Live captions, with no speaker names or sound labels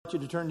You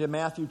to turn to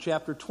Matthew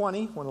chapter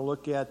 20. I want to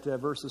look at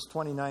verses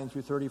 29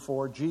 through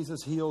 34.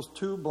 Jesus heals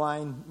two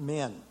blind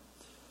men.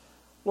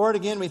 Lord,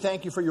 again, we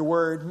thank you for your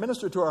word.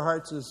 Minister to our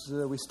hearts as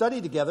we study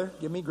together.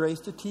 Give me grace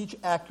to teach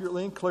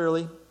accurately and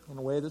clearly in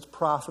a way that's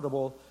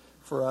profitable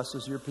for us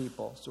as your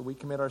people. So we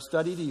commit our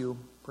study to you.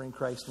 Pray in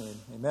Christ's name.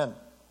 Amen.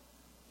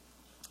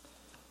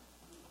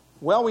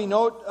 Well, we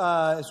note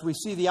as we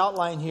see the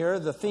outline here,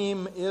 the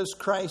theme is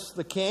Christ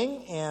the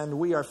King, and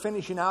we are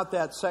finishing out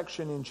that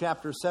section in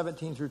chapters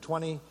 17 through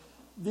 20,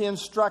 the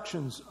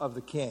instructions of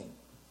the King.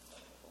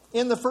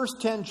 In the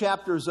first 10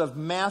 chapters of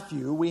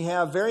Matthew, we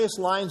have various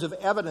lines of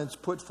evidence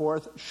put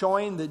forth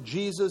showing that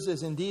Jesus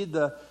is indeed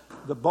the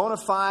bona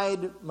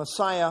fide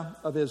Messiah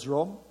of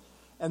Israel.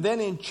 And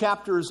then in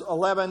chapters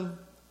 11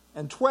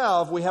 and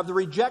 12, we have the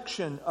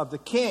rejection of the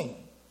King,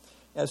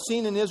 as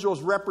seen in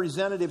Israel's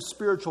representative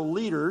spiritual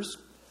leaders,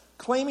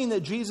 claiming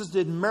that Jesus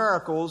did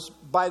miracles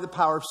by the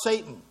power of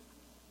Satan.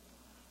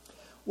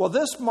 Well,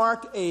 this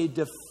marked a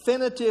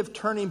definitive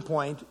turning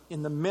point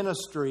in the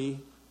ministry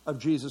of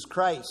Jesus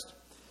Christ,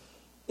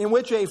 in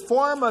which a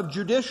form of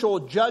judicial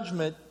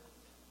judgment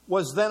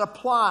was then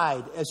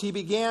applied as he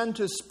began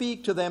to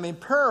speak to them in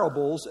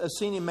parables, as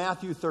seen in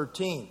Matthew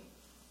 13.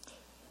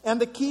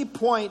 And the key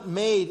point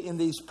made in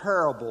these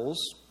parables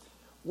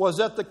was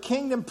that the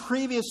kingdom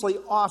previously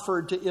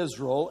offered to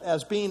Israel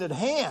as being at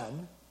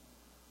hand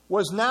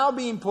was now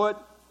being put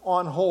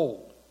on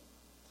hold.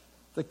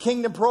 The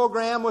kingdom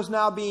program was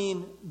now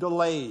being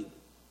delayed.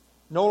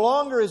 No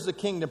longer is the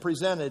kingdom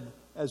presented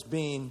as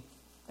being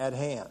at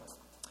hand.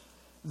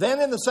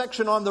 Then in the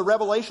section on the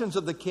revelations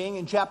of the King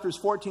in chapters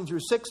 14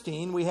 through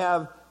 16, we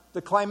have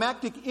the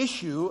climactic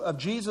issue of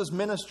Jesus'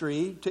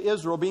 ministry to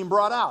Israel being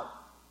brought out,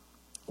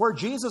 where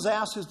Jesus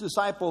asked his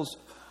disciples,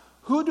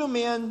 "Who do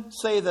men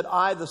say that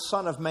I, the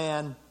Son of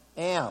Man,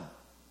 am?"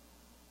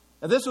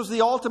 Now, this was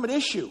the ultimate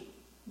issue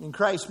in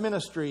Christ's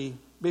ministry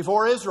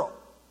before Israel.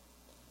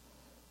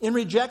 In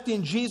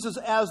rejecting Jesus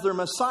as their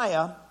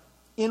Messiah,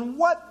 in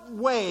what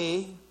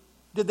way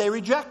did they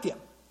reject him?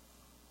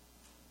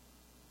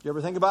 You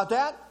ever think about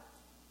that?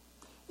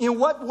 In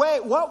what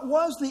way? What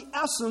was the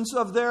essence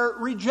of their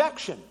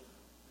rejection?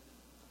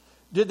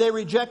 Did they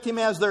reject him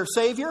as their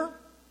Savior,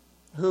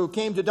 who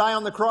came to die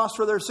on the cross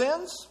for their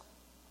sins?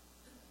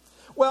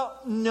 Well,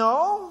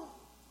 no.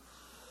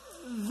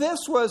 This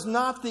was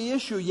not the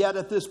issue yet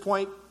at this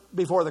point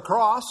before the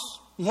cross.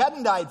 He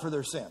hadn't died for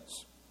their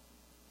sins.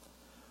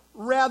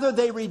 Rather,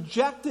 they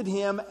rejected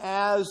him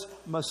as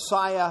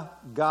Messiah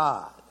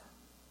God.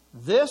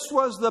 This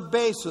was the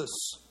basis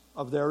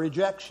of their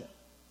rejection.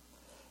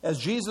 As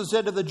Jesus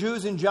said to the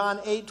Jews in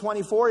John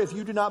 8:24, "If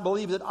you do not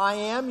believe that I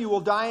am, you will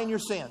die in your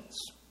sins."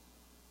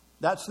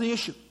 That's the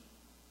issue.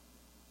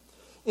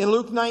 In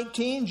Luke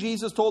 19,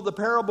 Jesus told the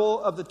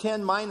parable of the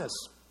 10 minas.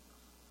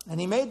 And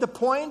he made the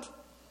point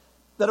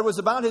that it was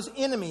about his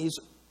enemies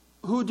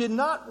who did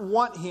not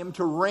want him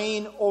to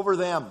reign over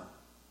them.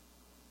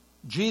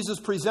 Jesus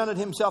presented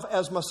himself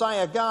as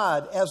Messiah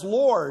God, as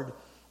Lord,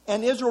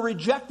 and Israel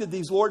rejected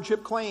these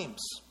lordship claims.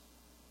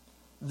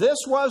 This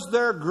was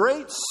their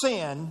great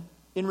sin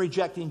in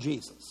rejecting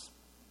Jesus.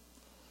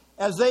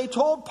 As they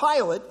told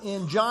Pilate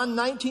in John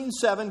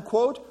 19:7,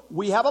 quote,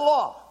 "We have a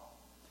law,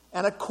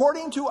 and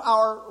according to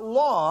our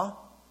law,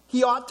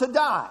 he ought to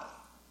die."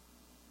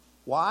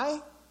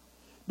 Why?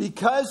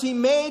 Because he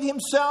made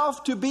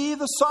himself to be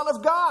the Son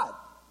of God.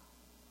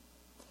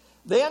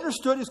 They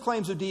understood his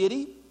claims of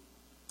deity.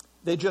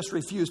 They just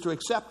refused to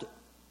accept it.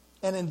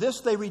 And in this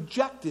they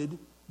rejected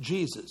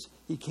Jesus.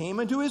 He came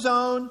into his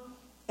own,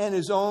 and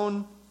his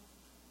own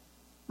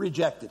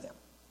rejected him.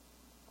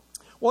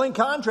 Well, in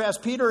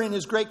contrast, Peter in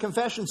his great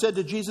confession said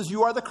to Jesus,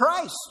 "You are the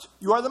Christ.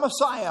 You are the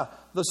Messiah,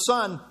 the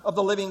Son of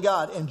the living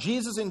God." And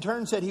Jesus in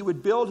turn said he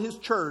would build his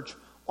church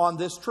on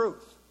this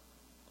truth.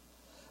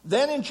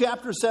 Then in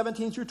chapters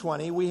 17 through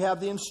 20, we have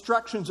the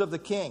instructions of the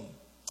King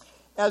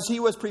as he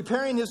was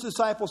preparing his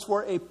disciples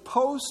for a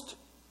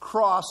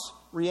post-cross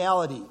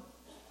reality.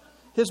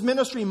 His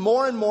ministry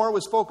more and more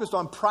was focused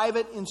on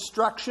private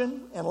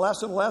instruction and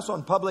less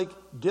on public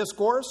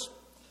discourse.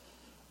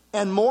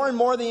 And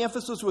more the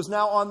emphasis was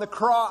now on the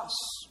cross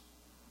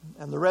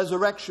and the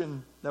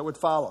resurrection that would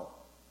follow.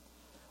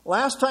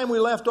 Last time we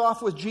left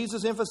off with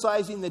Jesus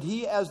emphasizing that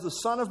he, as the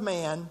Son of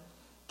Man,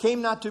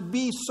 came not to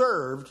be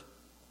served,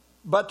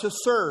 but to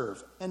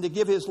serve and to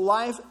give his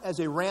life as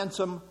a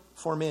ransom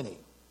for many.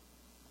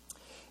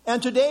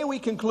 And today we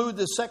conclude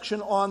this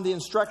section on the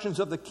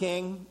instructions of the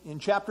King in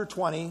chapter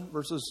 20,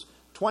 verses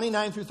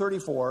 29 through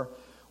 34,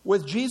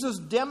 with Jesus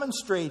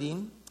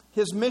demonstrating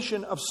his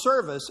mission of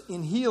service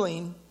in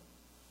healing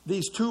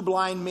these two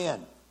blind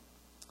men.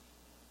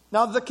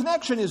 Now, the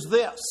connection is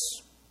this.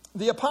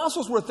 The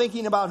apostles were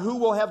thinking about who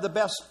will have the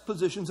best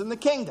positions in the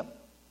kingdom.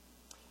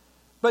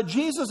 But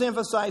Jesus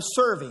emphasized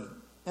serving,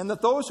 and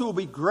that those who will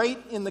be great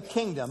in the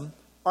kingdom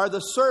are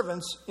the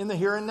servants in the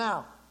here and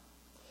now.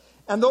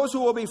 And those who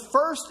will be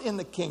first in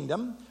the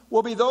kingdom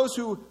will be those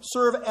who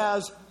serve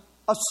as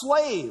a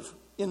slave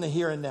in the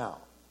here and now.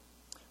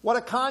 What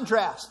a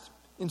contrast.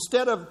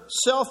 Instead of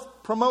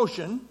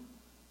self-promotion,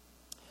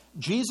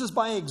 Jesus,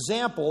 by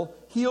example,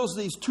 heals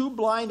these two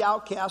blind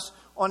outcasts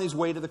on his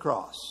way to the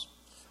cross.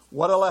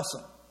 What a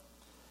lesson.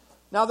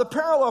 Now, the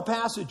parallel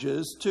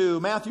passages to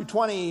Matthew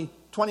 20,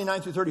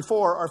 29 through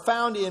 34 are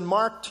found in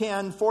Mark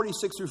 10,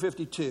 46 through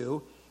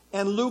 52,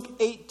 and Luke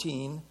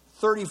 18,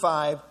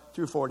 35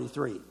 through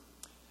 43.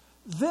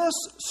 This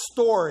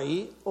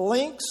story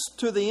links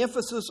to the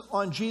emphasis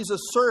on Jesus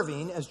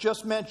serving, as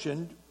just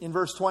mentioned in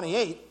verse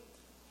 28,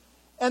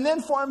 and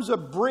then forms a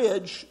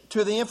bridge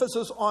to the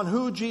emphasis on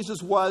who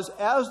Jesus was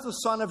as the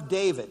Son of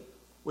David,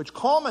 which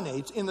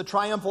culminates in the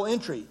triumphal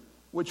entry,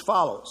 which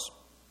follows.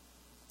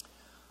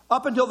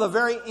 Up until the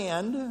very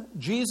end,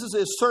 Jesus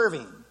is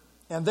serving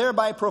and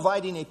thereby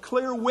providing a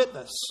clear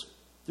witness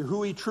to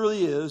who he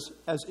truly is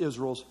as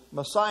Israel's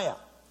Messiah.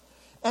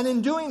 And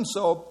in doing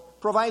so,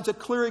 provides a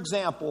clear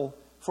example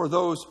for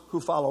those who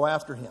follow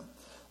after him.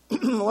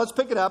 Let's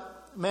pick it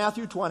up,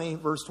 Matthew 20,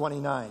 verse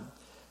 29.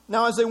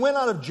 Now, as they went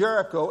out of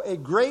Jericho, a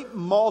great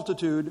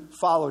multitude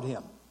followed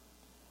him.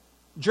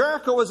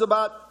 Jericho was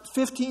about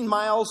 15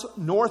 miles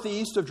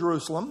northeast of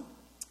Jerusalem,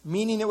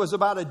 meaning it was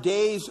about a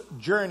day's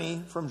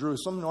journey from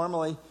Jerusalem.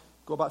 Normally,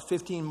 go about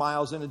 15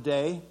 miles in a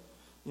day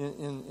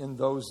in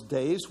those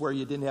days where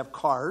you didn't have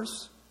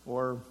cars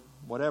or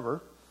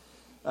whatever.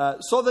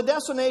 So the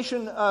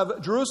destination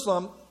of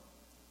Jerusalem,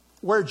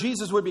 where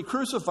Jesus would be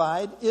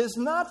crucified, is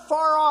not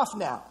far off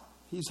now.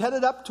 He's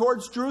headed up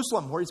towards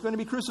Jerusalem, where he's going to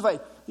be crucified.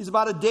 He's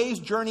about a day's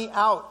journey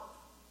out.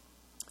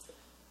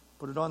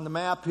 Put it on the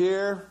map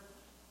here.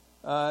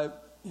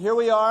 Here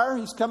we are.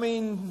 He's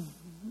coming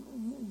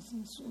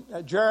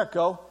at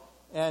Jericho,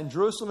 and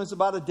Jerusalem is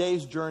about a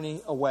day's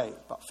journey away,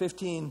 about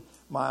 15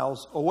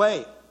 miles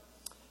away.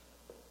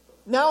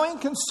 Now, in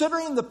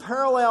considering the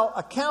parallel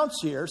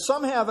accounts here,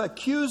 some have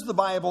accused the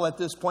Bible at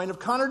this point of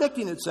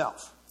contradicting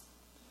itself.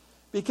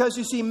 Because,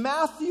 you see,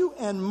 Matthew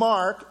and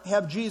Mark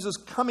have Jesus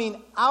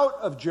coming out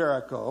of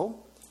Jericho,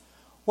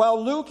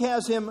 while Luke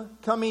has him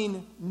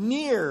coming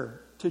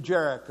near to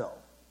Jericho.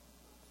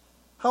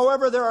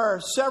 However, there are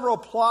several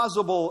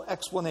plausible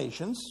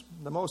explanations.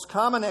 The most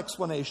common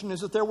explanation is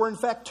that there were, in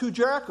fact, two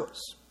Jerichos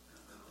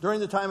during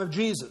the time of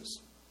Jesus.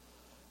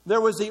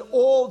 There was the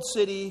old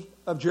city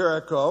of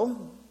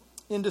Jericho,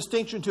 in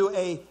distinction to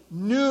a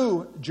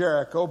new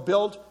Jericho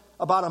built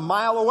about a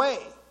mile away.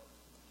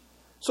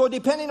 So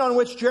depending on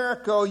which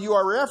Jericho you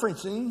are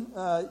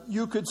referencing,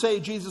 you could say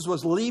Jesus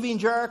was leaving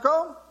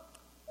Jericho,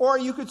 or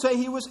you could say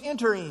he was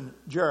entering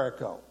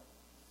Jericho.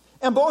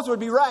 And both would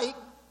be right,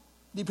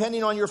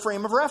 depending on your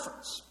frame of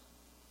reference.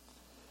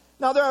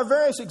 Now, there are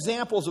various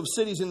examples of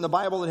cities in the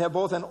Bible that have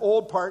both an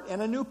old part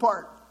and a new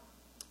part.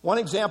 One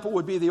example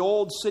would be the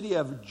old city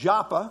of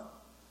Joppa,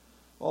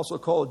 also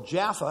called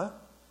Jaffa.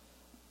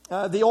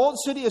 The old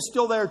city is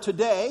still there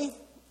today,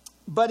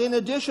 but in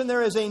addition,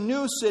 there is a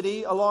new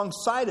city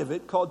alongside of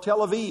it called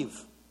Tel Aviv,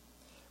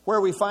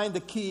 where we find the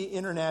key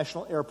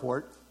international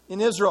airport in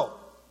Israel.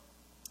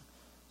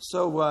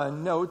 So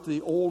note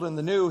the old and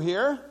the new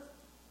here.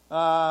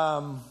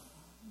 Joppa,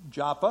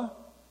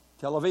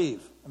 Tel Aviv.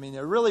 I mean,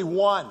 they're really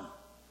one,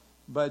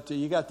 but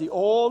you got the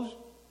old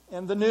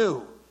and the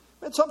new.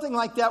 It's something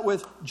like that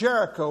with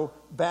Jericho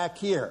back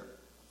here.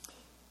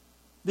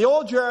 The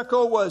old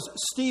Jericho was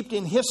steeped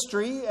in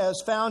history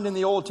as found in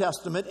the Old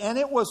Testament, and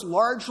it was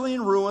largely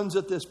in ruins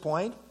at this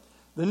point.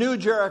 The new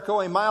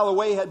Jericho, a mile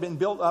away, had been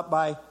built up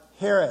by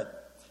Herod.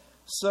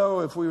 So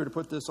if we were to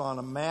put this on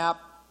a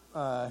map,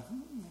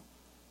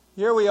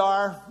 here we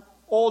are,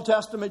 Old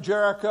Testament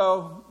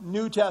Jericho,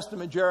 New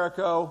Testament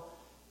Jericho,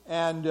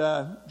 and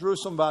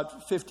Jerusalem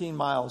about 15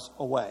 miles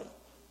away.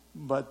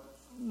 But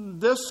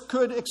this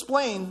could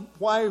explain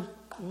why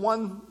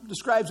one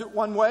describes it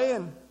one way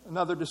and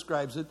another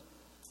describes it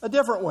a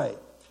different way.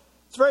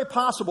 It's very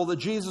possible that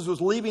Jesus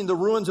was leaving the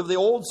ruins of the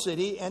old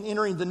city and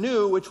entering the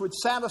new, which would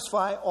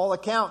satisfy all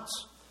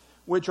accounts,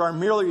 which are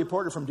merely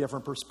reported from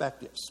different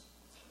perspectives.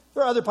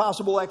 There are other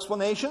possible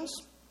explanations,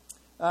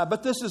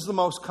 but this is the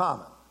most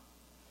common.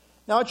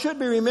 Now, it should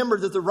be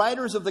remembered that the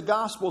writers of the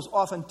Gospels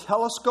often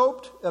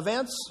telescoped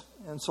events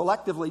and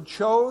selectively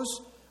chose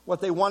what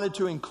they wanted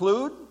to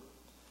include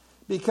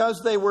because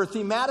they were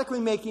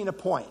thematically making a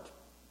point.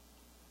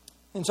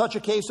 In such a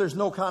case, there's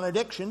no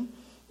contradiction.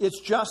 It's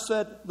just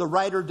that the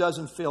writer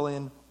doesn't fill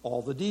in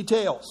all the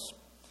details.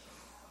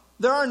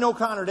 There are no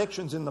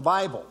contradictions in the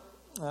Bible.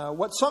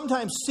 What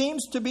sometimes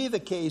seems to be the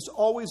case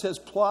always has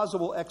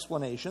plausible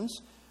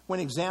explanations when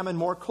examined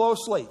more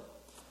closely.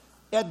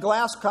 Ed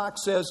Glasscock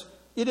says,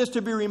 "It is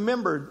to be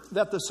remembered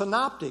that the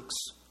synoptics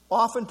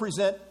often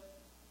present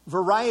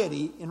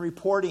variety in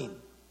reporting,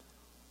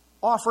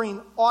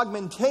 offering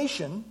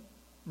augmentation,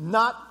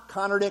 not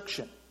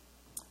contradiction."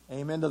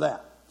 Amen to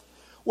that.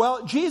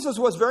 Well, Jesus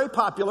was very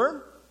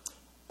popular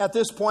at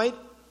this point,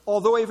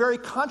 although a very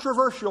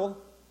controversial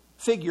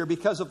figure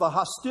because of the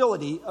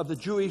hostility of the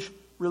Jewish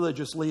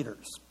religious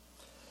leaders.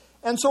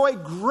 And so a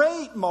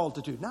great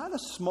multitude, not a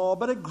small,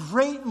 but a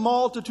great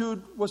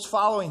multitude was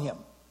following him.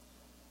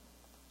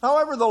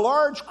 However, the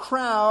large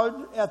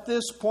crowd at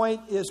this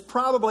point is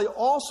probably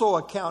also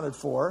accounted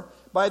for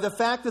by the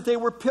fact that they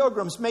were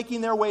pilgrims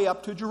making their way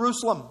up to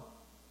Jerusalem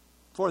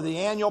for the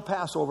annual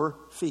Passover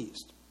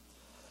feast.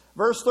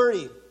 Verse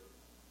 30,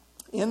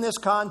 in this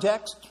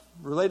context,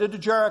 related to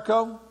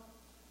Jericho,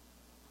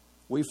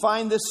 we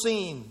find this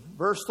scene.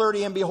 Verse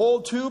 30, and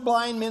behold, two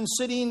blind men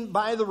sitting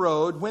by the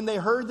road, when they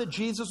heard that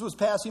Jesus was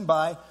passing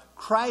by,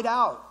 cried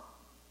out,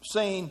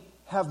 saying,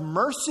 have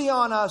mercy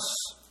on us,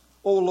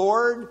 O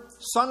Lord,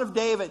 Son of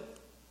David.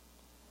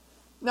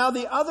 Now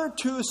the other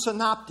two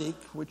synoptic,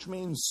 which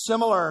means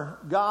similar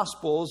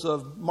gospels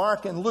of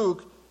Mark and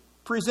Luke,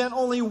 present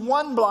only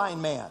one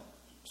blind man.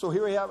 So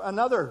here we have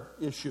another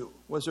issue.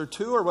 Was there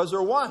two or was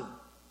there one?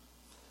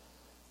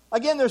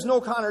 Again, there's no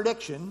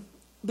contradiction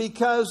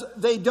because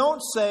they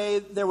don't say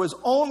there was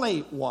only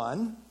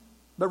one,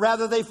 but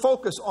rather they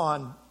focus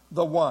on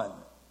the one.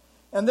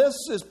 And this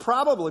is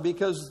probably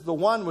because the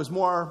one was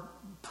more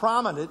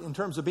prominent in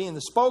terms of being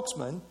the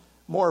spokesman,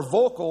 more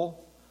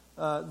vocal,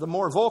 the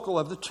more vocal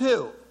of the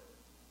two.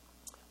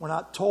 We're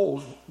not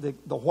told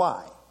the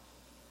why.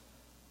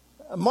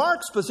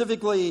 Mark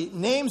specifically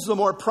names the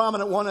more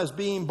prominent one as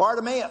being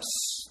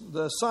Bartimaeus,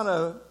 the son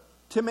of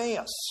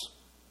Timaeus.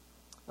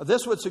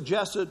 This would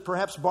suggest that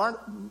perhaps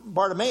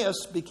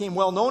Bartimaeus became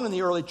well known in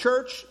the early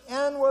church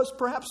and was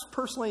perhaps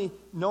personally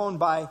known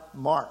by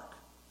Mark.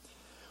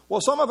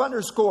 Well, some have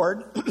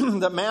underscored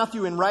that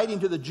Matthew, in writing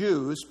to the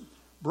Jews,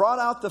 brought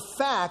out the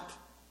fact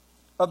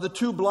of the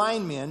two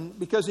blind men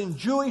because in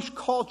Jewish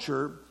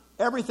culture,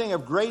 everything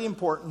of great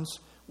importance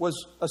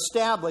was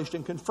established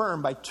and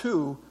confirmed by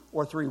 2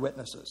 or 3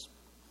 witnesses.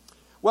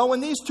 Well, when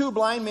these two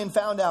blind men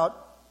found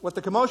out what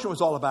the commotion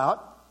was all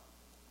about,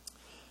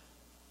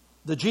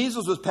 that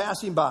Jesus was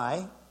passing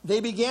by, they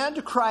began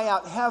to cry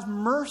out, have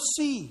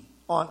mercy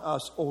on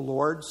us, O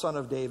Lord, Son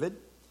of David.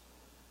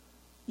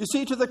 You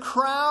see, to the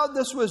crowd,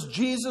 this was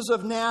Jesus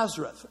of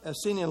Nazareth,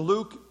 as seen in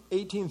Luke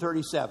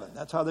 18:37.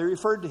 That's how they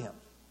referred to him.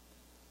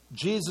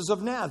 Jesus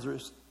of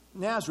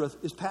Nazareth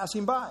is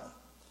passing by.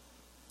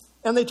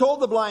 And they told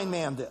the blind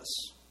man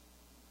this.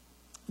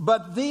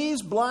 But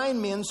these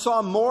blind men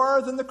saw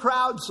more than the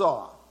crowd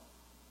saw.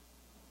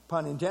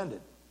 Pun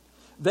intended.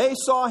 They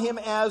saw him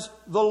as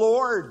the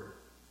Lord,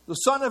 the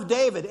Son of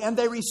David, and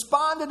they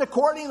responded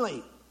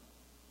accordingly.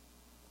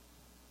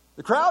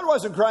 The crowd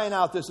wasn't crying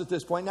out this at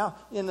this point. Now,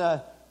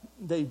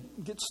 they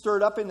get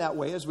stirred up in that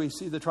way as we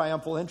see the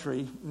triumphal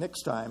entry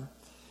next time.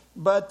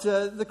 But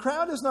the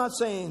crowd is not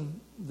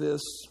saying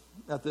this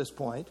at this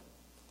point.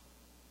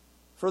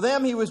 For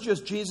them, he was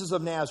just Jesus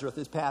of Nazareth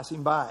is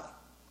passing by.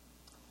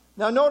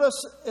 Now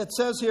notice it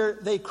says here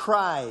they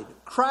cried.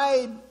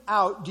 Cried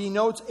out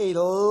denotes a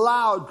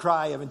loud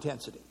cry of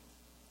intensity.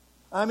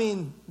 I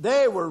mean,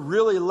 they were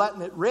really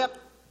letting it rip.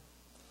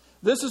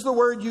 This is the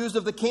word used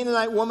of the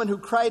Canaanite woman who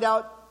cried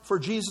out for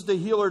Jesus to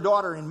heal her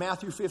daughter in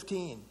Matthew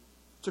 15.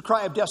 It's a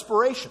cry of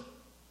desperation.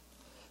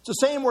 It's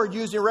the same word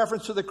used in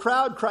reference to the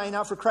crowd crying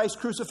out for Christ's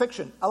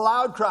crucifixion, a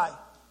loud cry.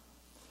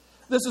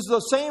 This is the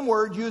same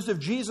word used of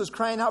Jesus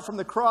crying out from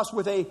the cross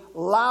with a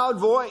loud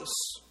voice,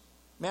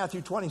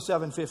 Matthew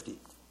 27:50.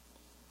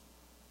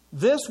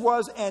 This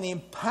was an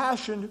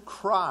impassioned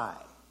cry,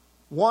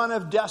 one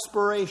of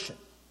desperation.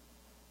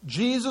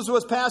 Jesus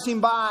was passing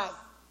by.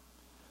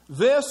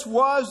 This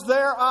was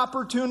their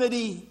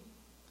opportunity,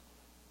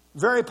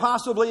 very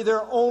possibly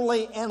their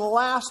only and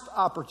last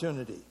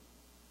opportunity.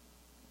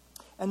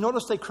 And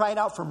notice they cried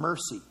out for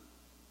mercy.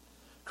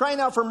 Crying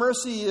out for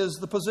mercy is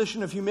the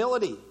position of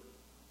humility.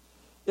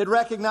 It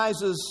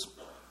recognizes,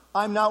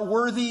 I'm not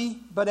worthy,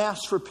 but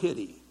asks for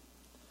pity.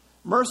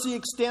 Mercy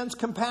extends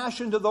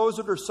compassion to those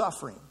that are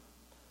suffering.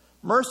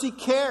 Mercy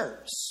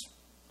cares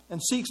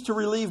and seeks to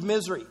relieve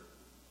misery.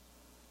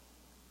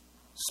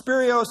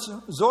 Spurios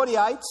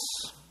Zodhiates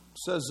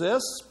says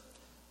this,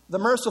 the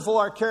merciful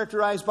are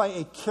characterized by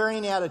a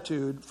caring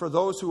attitude for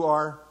those who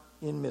are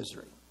in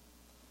misery.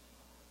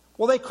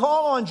 Well, they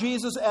call on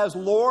Jesus as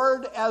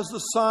Lord, as the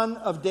Son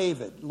of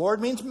David.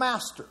 Lord means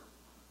master.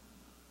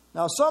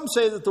 Now, some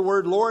say that the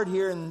word Lord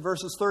here in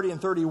verses 30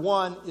 and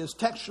 31 is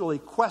textually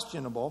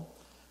questionable.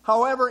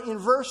 However, in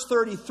verse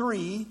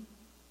 33,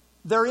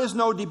 there is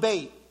no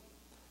debate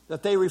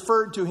that they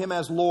referred to him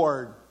as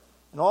Lord.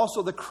 And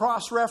also the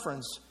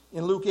cross-reference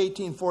in Luke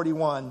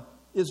 18:41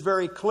 is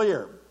very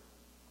clear.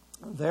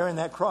 There in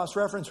that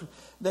cross-reference,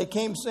 they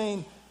came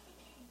saying,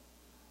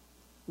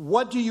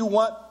 what do you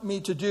want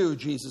me to do,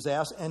 Jesus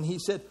asked. And he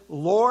said,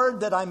 Lord,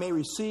 that I may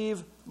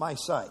receive my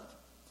sight.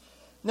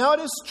 Now,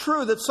 it is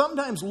true that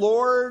sometimes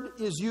Lord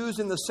is used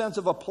in the sense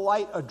of a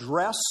polite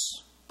address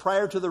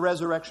prior to the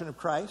resurrection of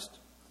Christ.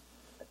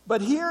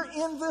 But here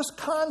in this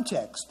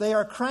context, they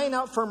are crying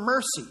out for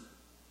mercy.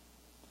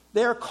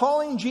 They are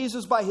calling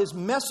Jesus by his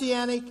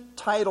messianic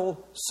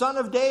title, Son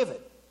of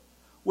David,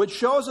 which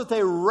shows that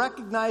they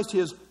recognized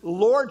his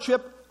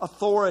lordship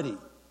authority.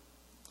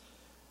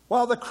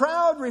 While the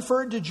crowd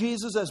referred to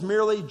Jesus as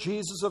merely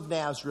Jesus of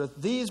Nazareth,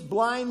 these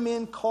blind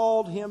men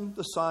called him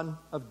the Son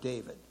of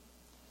David.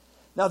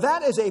 Now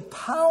that is a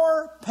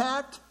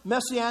power-packed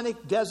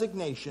messianic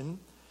designation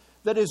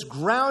that is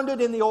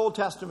grounded in the Old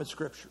Testament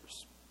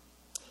scriptures.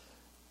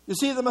 You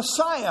see, the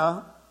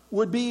Messiah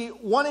would be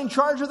one in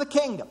charge of the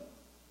kingdom,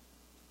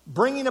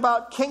 bringing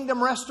about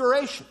kingdom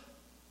restoration.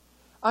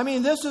 I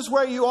mean, this is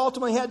where you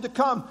ultimately had to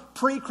come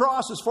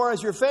pre-cross as far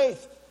as your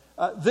faith.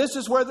 This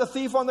is where the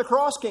thief on the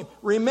cross came.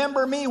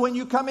 Remember me when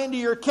you come into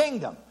your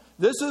kingdom.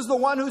 This is the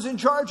one who's in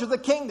charge of the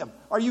kingdom.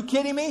 Are you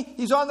kidding me?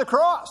 He's on the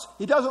cross.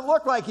 He doesn't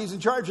look like he's in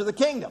charge of the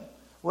kingdom.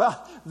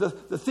 Well,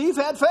 the thief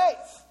had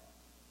faith.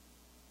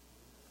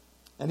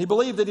 And he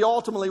believed that he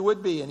ultimately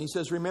would be. And he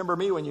says, remember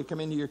me when you come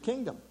into your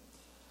kingdom.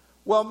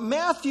 Well,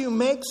 Matthew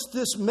makes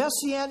this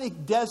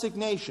messianic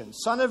designation,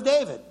 Son of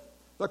David,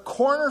 the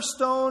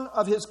cornerstone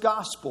of his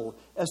gospel,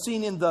 as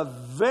seen in the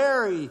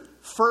very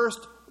first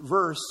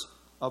verse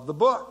of the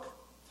book.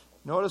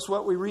 Notice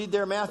what we read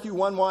there, Matthew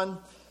 1:1.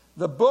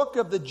 The book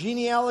of the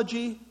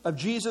genealogy of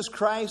Jesus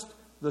Christ,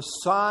 the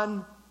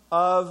son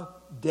of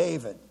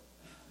David,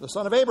 the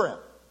son of Abraham.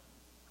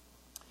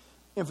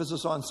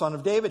 Emphasis on son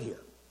of David here.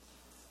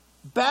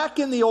 Back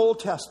in the Old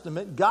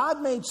Testament,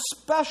 God made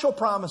special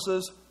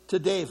promises to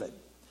David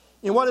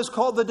in what is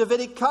called the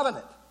Davidic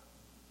covenant.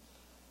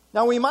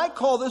 Now, we might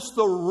call this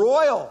the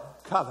royal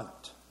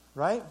covenant,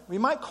 right? We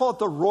might call it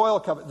the royal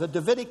covenant. The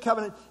Davidic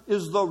covenant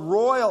is the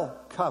royal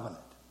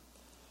covenant.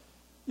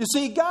 You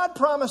see, God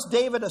promised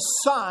David a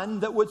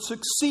son that would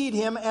succeed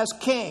him as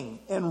king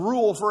and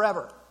rule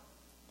forever.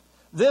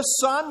 This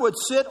son would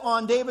sit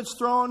on David's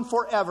throne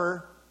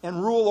forever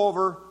and rule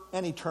over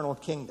an eternal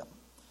kingdom.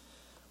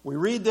 We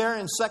read there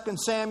in 2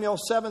 Samuel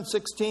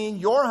 7:16,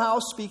 your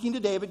house, speaking to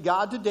David,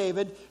 God to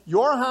David,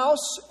 your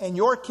house and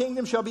your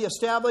kingdom shall be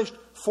established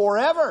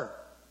forever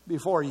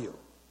before you.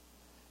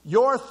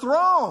 Your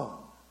throne,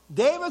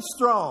 David's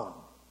throne,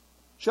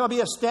 shall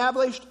be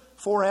established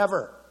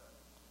forever.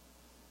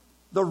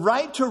 The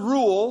right to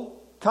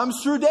rule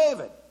comes through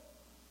David.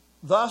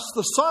 Thus,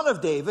 the son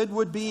of David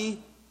would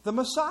be the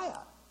Messiah.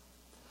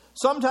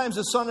 Sometimes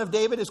the son of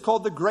David is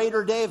called the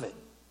greater David.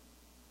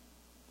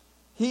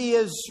 He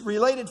is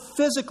related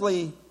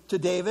physically to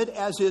David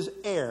as his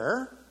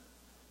heir,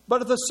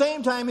 but at the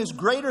same time is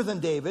greater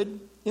than David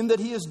in that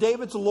he is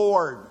David's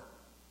Lord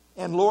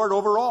and Lord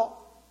over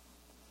all.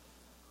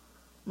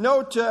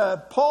 Note,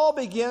 Paul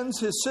begins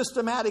his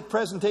systematic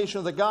presentation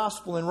of the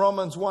gospel in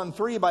Romans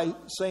 1:3 by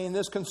saying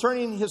this,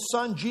 concerning his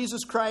son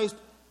Jesus Christ,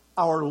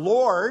 our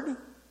Lord,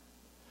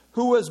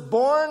 who was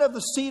born of the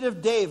seed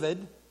of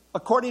David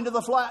according to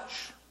the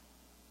flesh.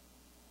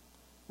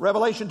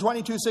 Revelation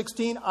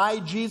 22:16, I,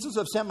 Jesus,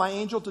 have sent my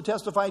angel to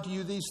testify to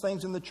you these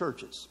things in the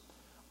churches.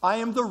 I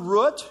am the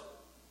root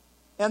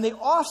and the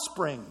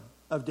offspring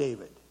of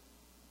David,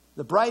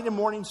 the bright and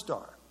morning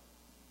star.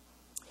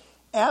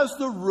 As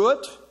the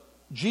root,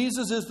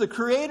 Jesus is the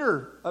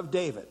creator of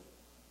David.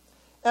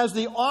 As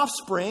the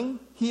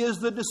offspring, he is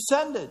the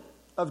descendant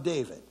of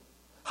David.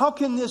 How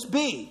can this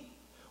be?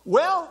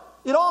 Well,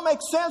 it all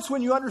makes sense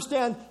when you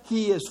understand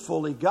he is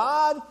fully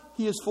God,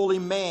 he is fully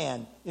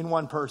man in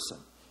one person.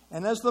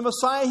 And as the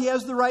Messiah, he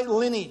has the right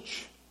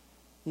lineage.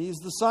 He's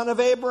the son of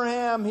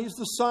Abraham. He's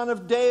the son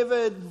of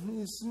David.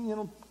 He's,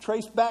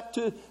 traced back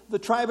to the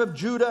tribe of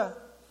Judah.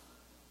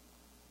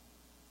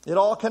 It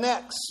all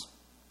connects.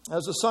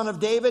 As the son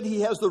of David,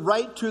 he has the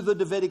right to the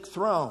Davidic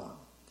throne.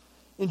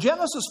 In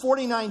Genesis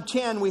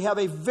 49:10, we have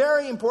a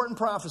very important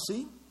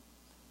prophecy.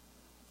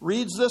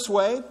 Reads this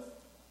way,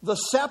 the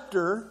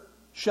scepter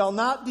shall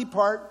not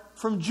depart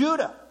from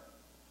Judah,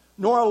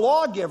 nor a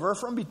lawgiver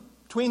from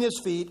between his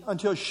feet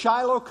until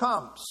Shiloh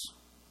comes.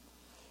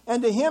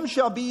 And to him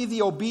shall be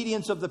the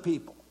obedience of the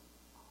people.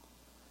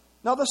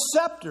 Now the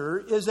scepter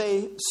is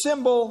a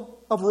symbol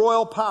of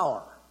royal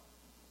power.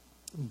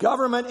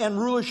 Government and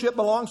rulership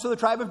belongs to the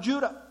tribe of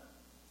Judah.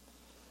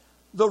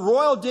 The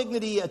royal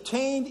dignity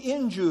attained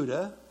in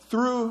Judah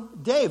through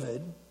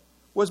David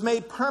was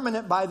made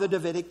permanent by the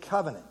Davidic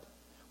covenant,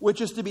 which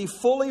is to be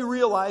fully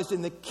realized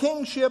in the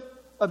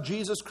kingship of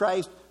Jesus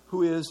Christ,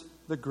 who is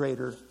the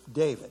greater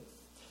David.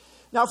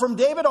 Now, from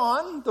David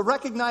on, the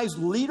recognized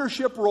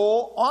leadership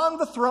role on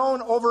the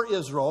throne over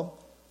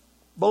Israel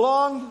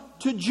belonged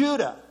to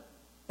Judah,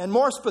 and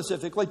more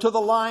specifically to the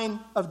line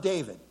of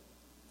David.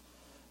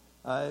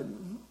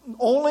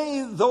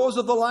 Only those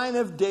of the line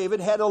of David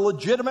had a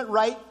legitimate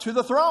right to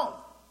the throne.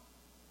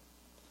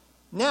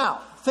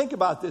 Now, think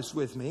about this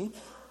with me.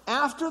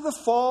 After the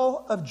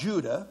fall of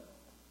Judah,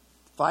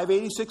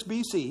 586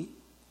 BC,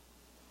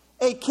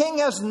 a king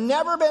has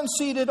never been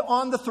seated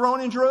on the throne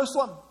in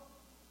Jerusalem.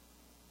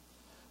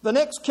 The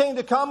next king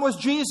to come was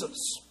Jesus.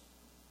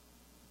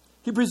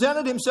 He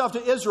presented himself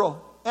to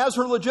Israel as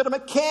her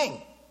legitimate king,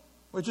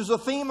 which is the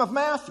theme of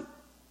Matthew.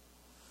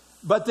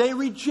 But they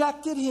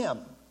rejected him.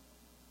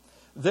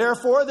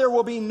 Therefore, there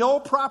will be no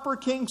proper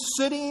king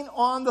sitting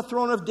on the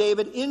throne of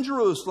David in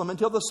Jerusalem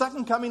until the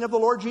second coming of the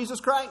Lord Jesus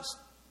Christ.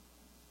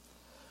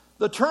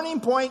 The turning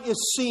point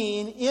is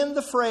seen in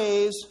the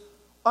phrase,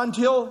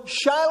 until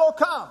Shiloh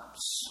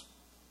comes.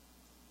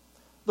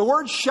 The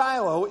word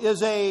Shiloh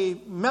is a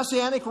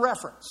messianic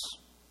reference,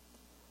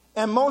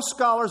 and most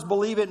scholars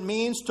believe it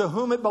means to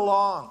whom it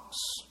belongs.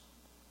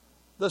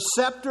 The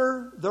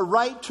scepter, the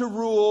right to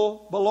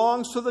rule,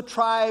 belongs to the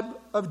tribe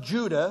of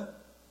Judah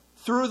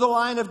through the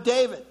line of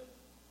David.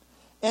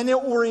 and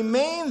it will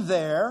remain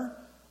there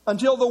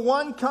until the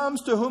one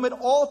comes to whom it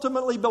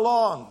ultimately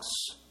belongs,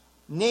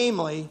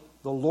 namely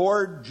the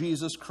Lord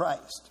Jesus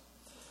Christ.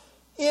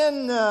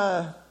 In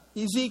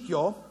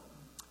Ezekiel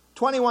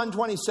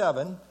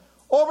 21:27,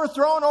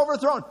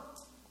 overthrown.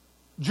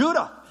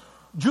 Judah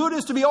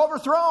is to be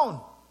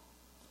overthrown.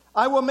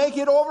 I will make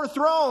it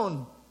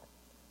overthrown.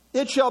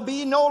 It shall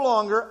be no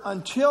longer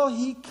until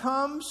he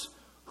comes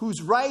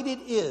whose right it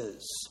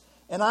is,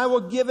 and I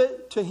will give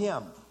it to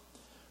him.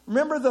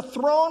 Remember, the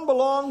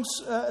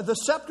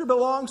scepter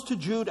belongs to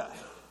Judah.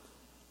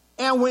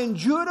 And when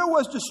Judah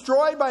was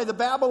destroyed by the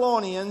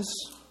Babylonians,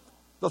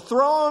 the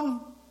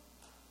throne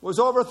was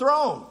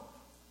overthrown.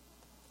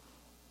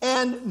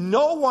 And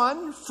no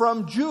one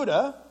from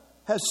Judah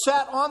has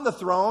sat on the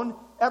throne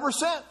ever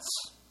since.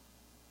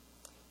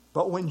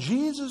 But when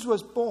Jesus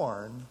was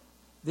born,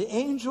 the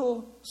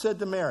angel said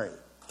to Mary,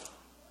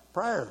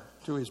 prior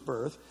to his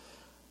birth,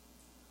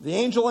 the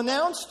angel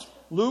announced,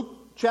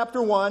 Luke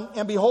chapter 1,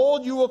 and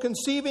behold, you will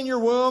conceive in your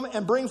womb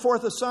and bring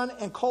forth a son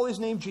and call his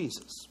name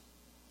Jesus.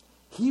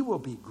 He will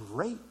be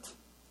great.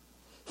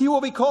 He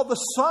will be called the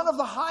Son of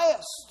the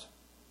Highest.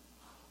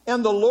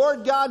 And the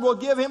Lord God will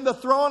give him the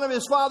throne of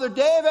his father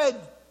David.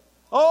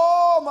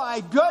 Oh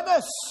my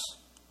goodness!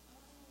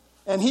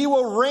 And he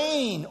will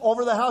reign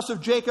over the house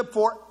of Jacob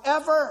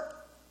forever.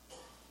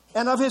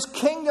 And of his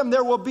kingdom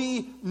there will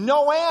be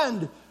no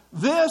end.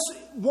 This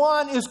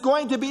one is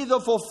going to be the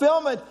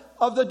fulfillment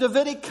of the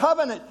Davidic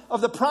covenant,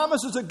 of the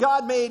promises that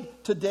God made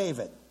to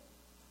David.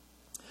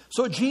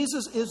 So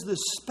Jesus is the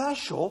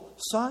special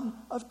son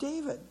of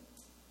David,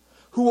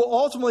 who will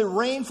ultimately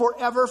reign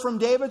forever from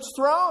David's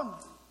throne.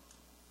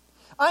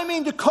 I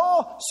mean, to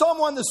call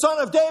someone the son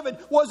of David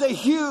was a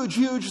huge,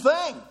 huge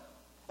thing.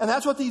 And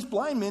that's what these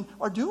blind men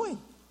are doing.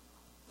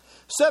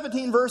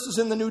 17 verses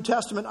in the New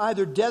Testament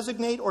either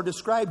designate or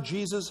describe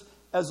Jesus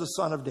as the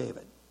son of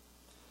David.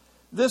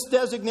 This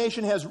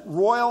designation has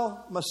royal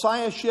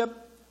messiahship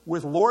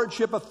with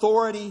lordship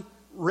authority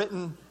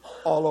written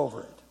all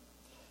over it.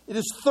 It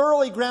is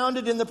thoroughly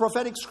grounded in the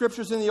prophetic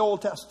scriptures in the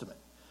Old Testament.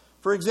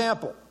 For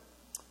example,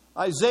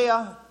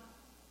 Isaiah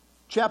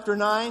chapter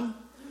 9,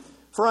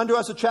 for unto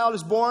us a child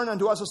is born,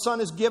 unto us a son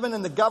is given,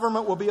 and the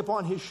government will be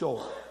upon his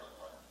shoulder.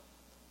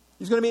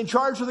 He's going to be in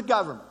charge of the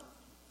government.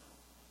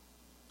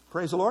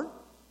 Praise the Lord.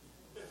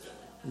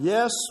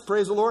 Yes,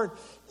 praise the Lord.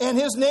 And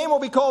his name will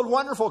be called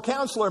Wonderful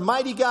Counselor,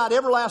 Mighty God,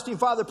 Everlasting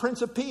Father,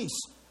 Prince of Peace.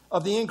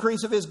 Of the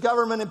increase of his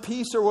government and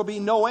peace there will be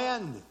no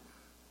end.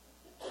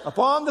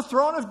 Upon the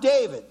throne of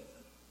David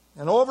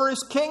and over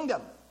his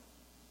kingdom,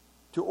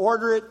 to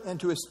order it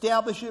and to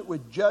establish it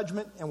with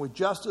judgment and with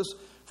justice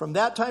from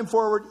that time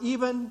forward,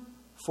 even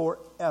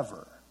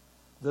forever.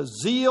 The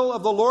zeal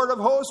of the Lord of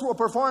hosts will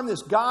perform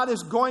this. God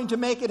is going to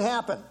make it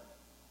happen.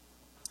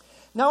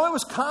 Now, it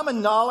was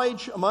common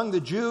knowledge among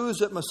the Jews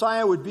that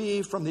Messiah would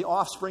be from the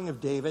offspring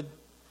of David.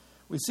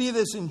 We see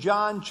this in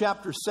John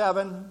chapter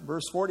 7,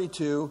 verse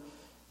 42.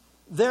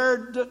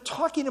 They're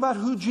talking about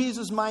who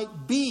Jesus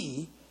might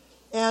be,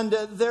 and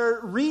they're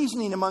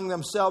reasoning among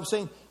themselves,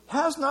 saying,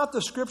 has not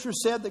the scripture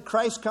said that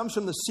Christ comes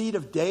from the seed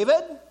of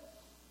David?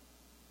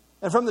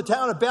 And from the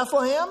town of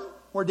Bethlehem,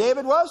 where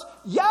David was?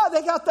 Yeah,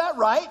 they got that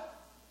right.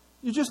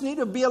 You just need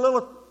to be a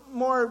little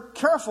more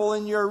careful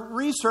in your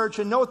research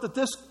and note that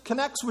this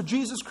connects with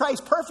Jesus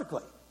Christ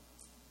perfectly.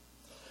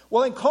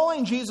 Well, in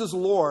calling Jesus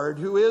Lord,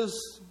 who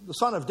is the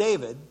son of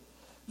David,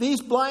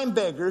 these blind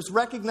beggars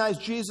recognize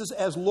Jesus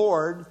as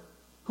Lord,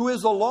 who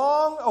is the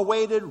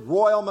long-awaited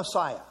royal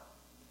Messiah,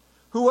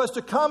 who was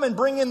to come and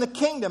bring in the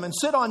kingdom and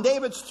sit on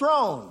David's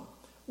throne,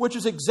 which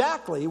is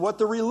exactly what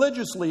the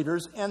religious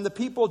leaders and the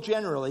people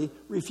generally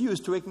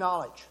refused to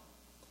acknowledge.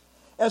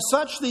 As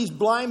such, these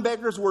blind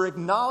beggars were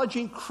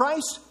acknowledging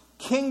Christ's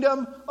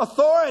kingdom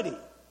authority.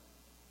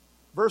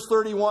 Verse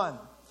 31.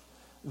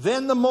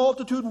 Then the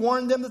multitude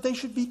warned them that they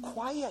should be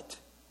quiet.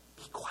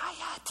 Be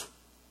quiet.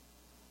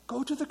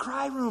 Go to the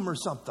cry room or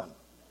something.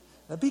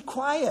 Be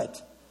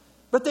quiet.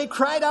 But they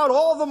cried out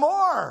all the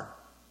more,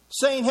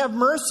 saying, have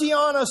mercy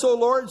on us, O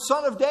Lord,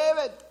 Son of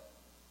David.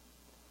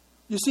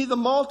 You see, the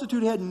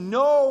multitude had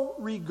no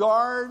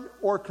regard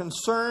or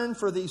concern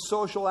for these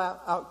social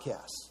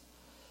outcasts.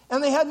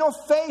 And they had no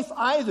faith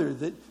either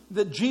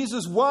that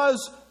Jesus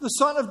was the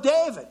Son of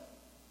David.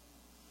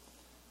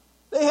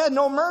 They had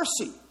no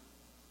mercy.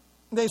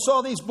 They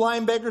saw these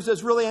blind beggars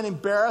as really an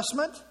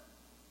embarrassment.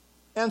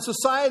 And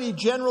society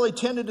generally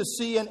tended to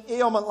see an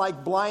ailment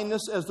like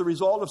blindness as the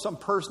result of some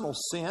personal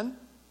sin.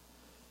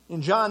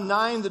 In John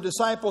 9, the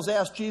disciples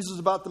asked Jesus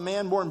about the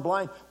man born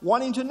blind,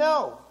 wanting to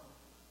know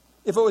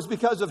if it was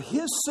because of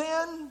his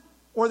sin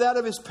or that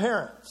of his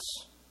parents.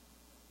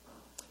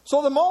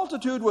 So the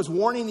multitude was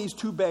warning these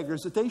two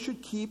beggars that they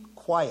should keep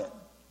quiet.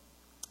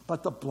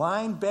 But the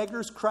blind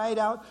beggars cried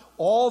out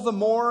all the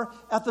more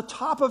at the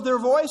top of their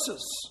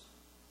voices.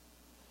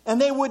 And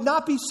they would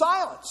not be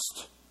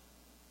silenced.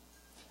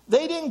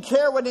 They didn't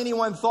care what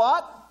anyone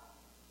thought.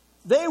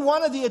 They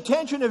wanted the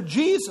attention of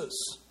Jesus,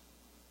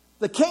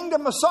 the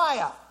kingdom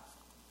Messiah.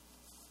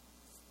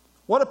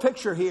 What a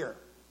picture here.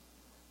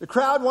 The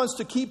crowd wants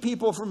to keep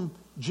people from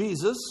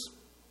Jesus,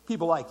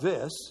 people like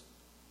this,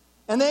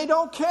 and they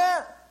don't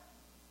care.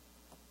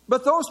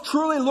 But those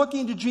truly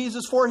looking to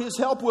Jesus for his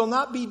help will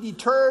not be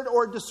deterred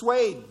or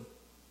dissuaded.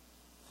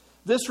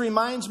 This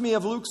reminds me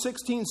of Luke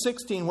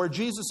 16:16, where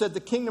Jesus said the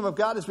kingdom of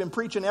God has been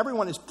preached and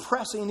everyone is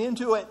pressing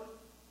into it.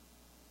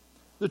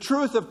 The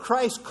truth of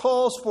Christ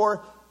calls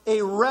for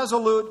a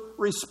resolute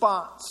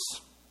response.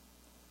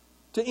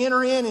 To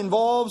enter in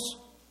involves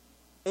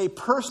a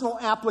personal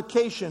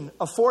application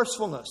of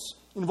forcefulness,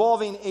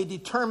 involving a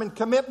determined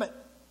commitment,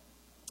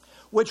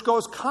 which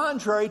goes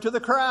contrary to the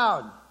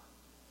crowd.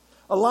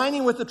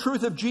 Aligning with the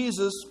truth of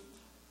Jesus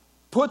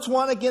puts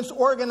one against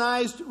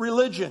organized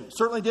religion,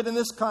 certainly did in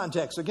this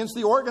context, against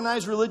the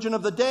organized religion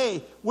of the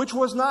day, which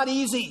was not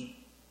easy.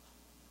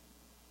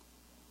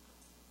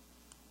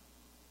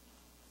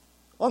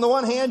 On the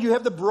one hand, you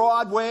have the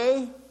broad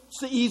way,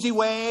 it's the easy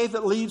way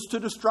that leads to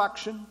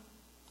destruction.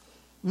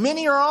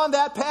 Many are on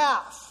that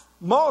path,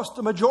 most,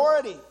 the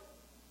majority.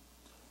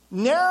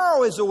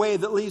 Narrow is the way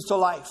that leads to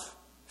life.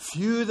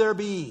 Few there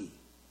be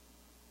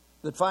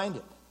that find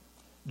it.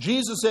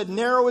 Jesus said,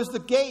 narrow is the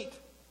gate,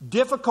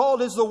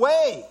 difficult is the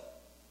way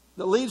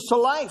that leads to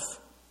life,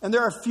 and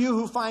there are few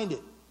who find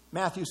it.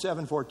 Matthew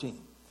 7:14.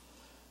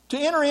 To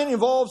enter in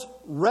involves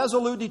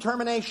resolute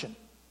determination,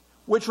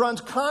 which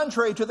runs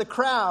contrary to the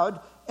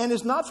crowd and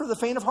is not for the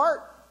faint of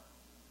heart.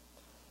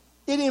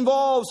 It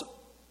involves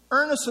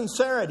earnest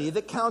sincerity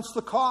that counts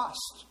the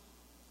cost.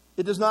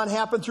 It does not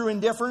happen through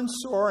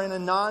indifference or in a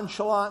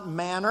nonchalant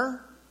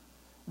manner.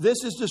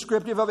 This is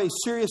descriptive of a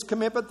serious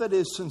commitment that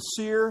is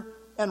sincere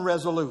and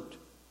resolute.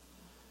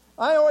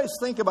 I always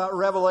think about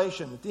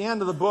Revelation at the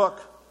end of the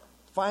book,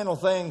 final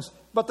things,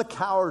 but the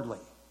cowardly.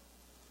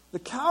 The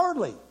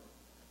cowardly.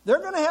 They're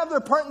going to have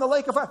their part in the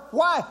lake of fire.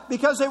 Why?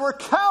 Because they were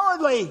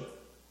cowardly.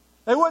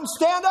 They wouldn't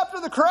stand up to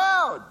the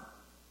crowd.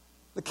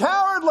 The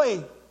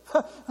cowardly.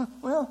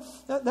 Well,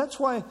 that's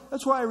why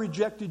I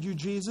rejected you,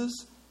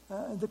 Jesus.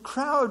 The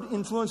crowd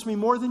influenced me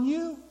more than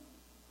you.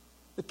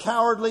 The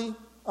cowardly,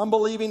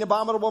 unbelieving,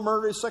 abominable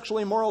murderers,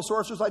 sexually immoral,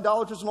 sorcerers,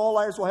 idolaters, and all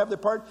liars will have their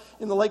part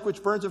in the lake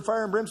which burns in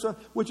fire and brimstone,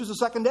 which is the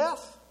second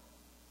death.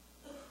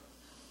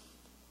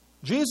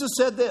 Jesus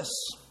said this,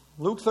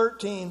 Luke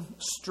 13,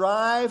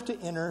 strive to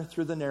enter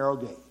through the narrow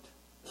gate.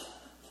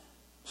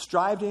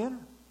 Strive to enter.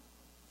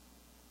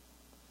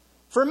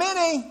 For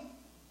many,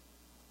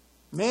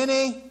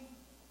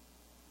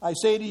 I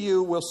say to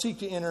you, will seek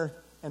to enter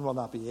and will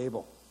not be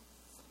able.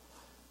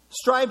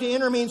 Strive to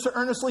enter means to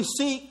earnestly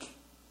seek.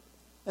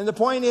 And the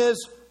point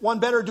is, one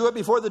better do it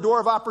before the door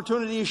of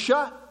opportunity is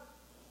shut.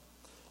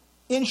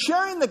 In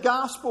sharing the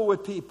gospel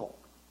with people,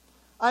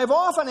 I've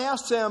often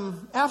asked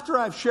them, after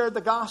I've shared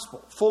the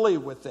gospel fully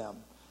with them,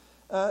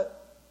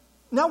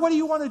 now what do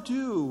you want to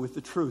do with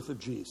the truth of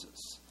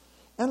Jesus?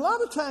 And a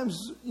lot of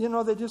times,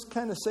 they just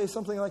kind of say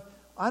something like,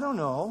 I don't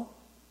know,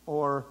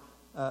 or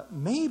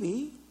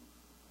maybe.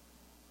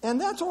 And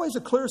that's always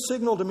a clear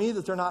signal to me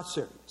that they're not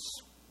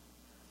serious.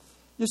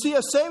 You see,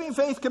 a saving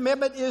faith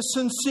commitment is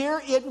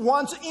sincere. It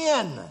wants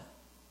in.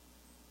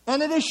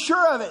 And it is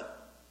sure of it.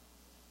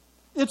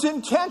 It's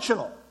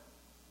intentional.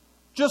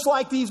 Just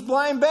like these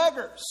blind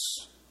beggars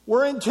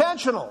were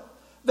intentional.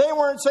 They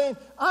weren't saying,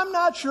 I'm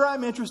not sure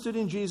I'm interested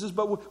in Jesus,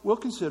 but we'll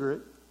consider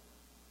it.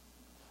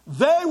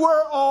 They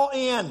were all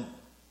in.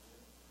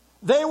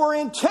 They were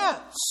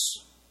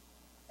intense.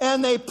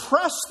 And they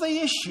pressed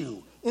the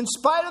issue in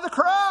spite of the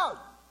crowd.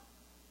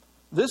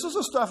 This is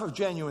the stuff of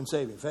genuine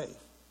saving faith.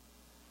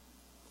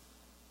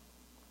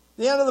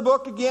 The end of the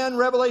book again,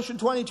 Revelation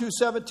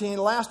 22:17,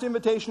 last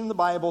invitation in the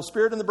Bible.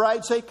 Spirit and the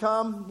bride say,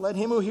 come. Let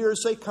him who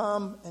hears say,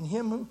 come.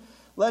 And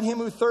let him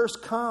who thirsts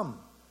come.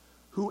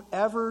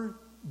 Whoever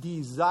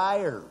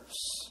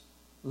desires,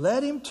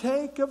 let him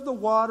take of the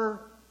water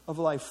of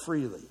life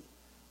freely.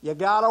 You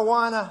gotta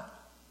wanna.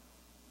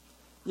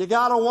 You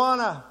gotta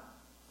wanna.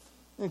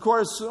 And of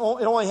course, it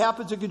only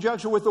happens in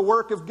conjunction with the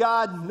work of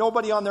God.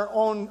 Nobody on their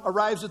own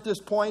arrives at this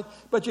point.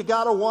 But you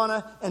gotta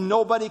wanna, and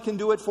nobody can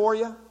do it for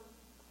you.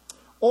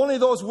 Only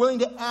those willing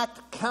to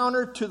act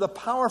counter to the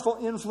powerful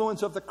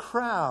influence of the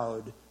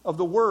crowd of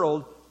the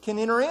world can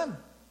enter in.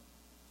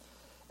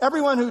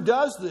 Everyone who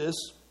does this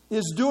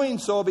is doing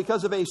so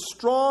because of a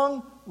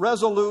strong,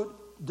 resolute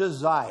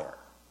desire.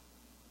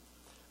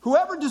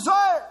 Whoever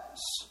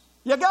desires,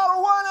 you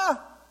gotta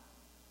wanna.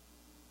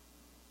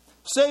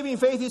 Saving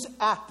faith is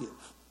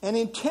active and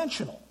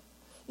intentional.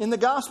 In the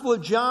Gospel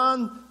of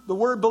John, the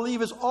word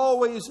believe is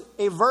always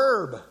a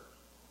verb.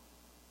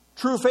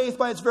 True faith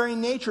by its very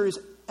nature is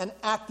an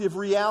active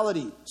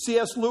reality.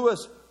 C.S.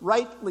 Lewis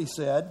rightly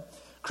said,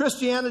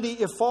 Christianity,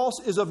 if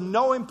false, is of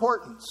no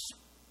importance,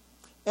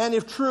 and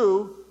if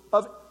true,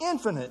 of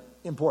infinite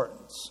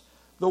importance.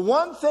 The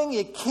one thing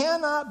it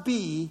cannot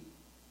be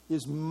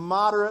is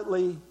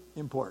moderately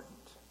important.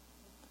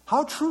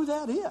 How true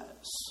that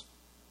is.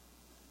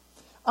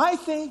 I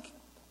think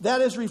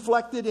that is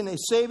reflected in a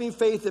saving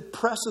faith that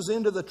presses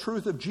into the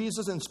truth of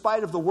Jesus in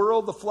spite of the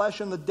world, the flesh,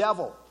 and the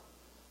devil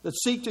that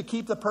seek to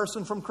keep the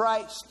person from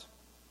Christ.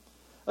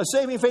 A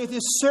saving faith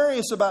is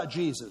serious about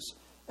Jesus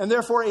and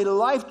therefore a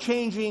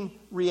life-changing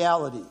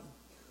reality.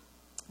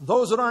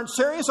 Those that aren't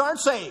serious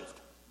aren't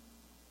saved.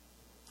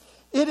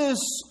 It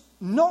is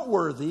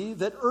noteworthy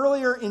that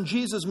earlier in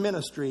Jesus'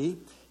 ministry,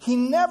 he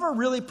never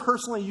really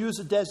personally used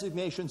the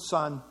designation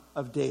Son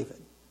of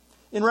David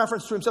in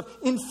reference to himself.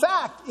 In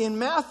fact, in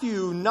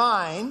Matthew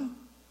 9,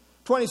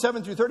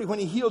 27 through 30, when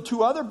he healed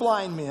 2 other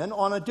blind men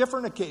on a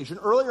different occasion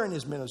earlier in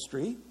his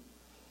ministry,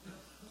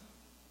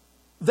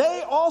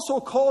 they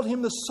also called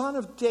him the Son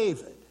of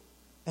David.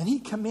 And he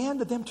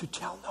commanded them to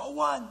tell no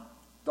one.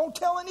 Don't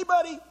tell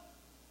anybody.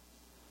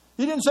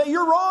 He didn't say,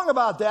 you're wrong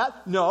about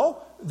that.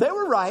 No, they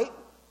were right.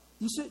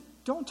 He said,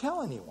 don't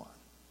tell anyone.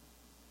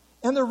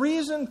 And the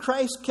reason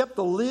Christ kept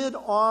the lid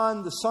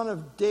on the Son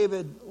of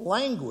David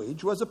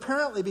language was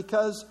apparently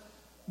because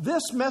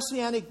this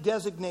messianic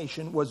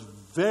designation was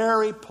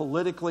very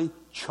politically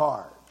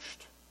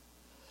charged.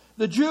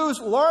 The Jews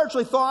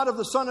largely thought of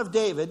the Son of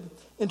David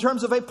in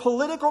terms of a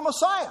political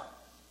Messiah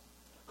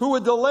who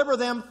would deliver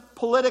them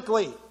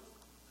politically.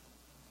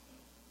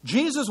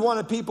 Jesus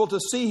wanted people to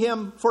see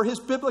him for his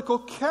biblical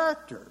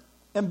character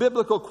and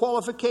biblical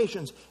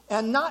qualifications,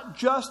 and not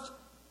just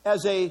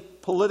as a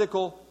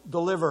political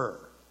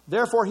deliverer.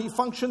 Therefore, he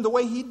functioned the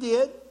way he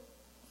did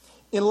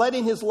in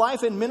letting his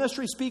life and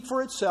ministry speak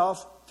for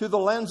itself through the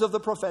lens of the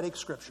prophetic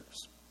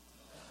scriptures.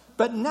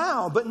 But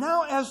now,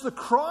 as the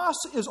cross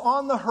is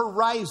on the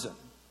horizon,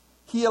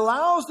 he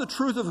allows the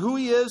truth of who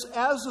he is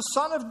as the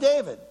Son of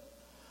David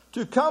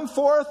to come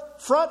forth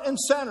front and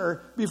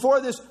center before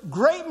this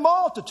great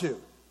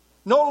multitude.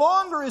 No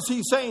longer is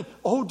he saying,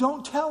 oh,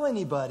 don't tell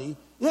anybody.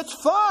 It's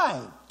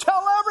fine.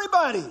 Tell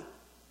everybody.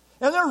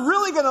 And they're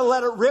really going to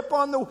let it rip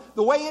on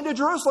the way into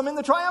Jerusalem in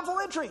the triumphal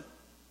entry.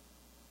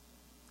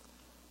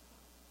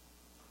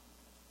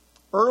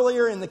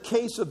 Earlier in the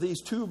case of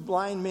these 2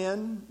 blind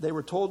men, they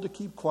were told to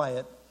keep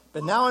quiet.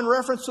 But now in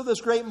reference to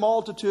this great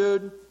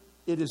multitude,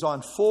 it is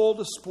on full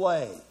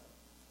display.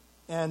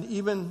 And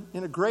even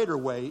in a greater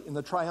way in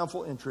the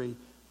triumphal entry,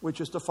 which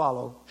is to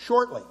follow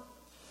shortly.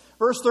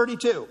 Verse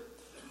 32.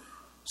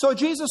 So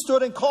Jesus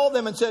stood and called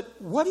them and said,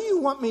 what do you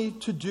want me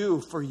to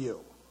do for you?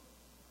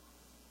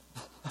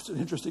 That's an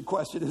interesting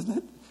question, isn't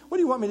it? What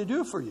do you want me to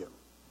do for you?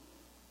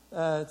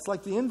 It's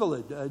like the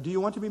invalid. Do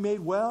you want to be made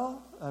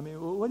well? I mean,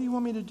 what do you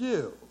want me to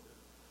do?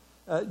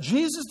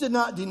 Jesus did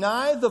not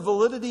deny the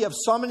validity of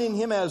summoning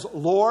him as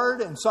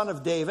Lord and Son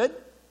of David.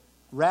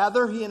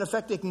 Rather, he in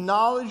effect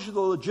acknowledged the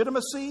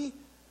legitimacy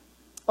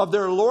of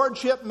their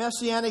lordship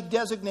messianic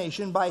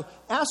designation by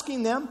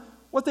asking them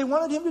what they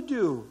wanted him to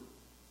do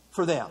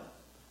for them.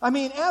 I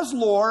mean, as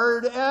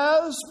Lord,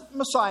 as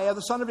Messiah,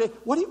 the Son of David,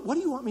 what do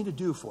you want me to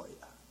do for you?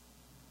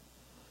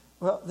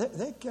 Well,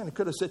 they kind of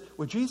could have said,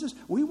 well, Jesus,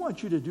 we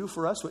want you to do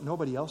for us what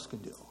nobody else can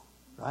do,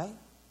 right?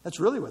 That's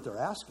really what they're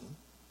asking.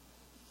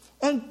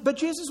 But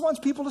Jesus wants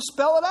people to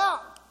spell it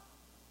out,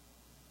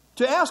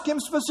 to ask him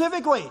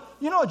specifically.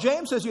 You know,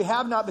 James says you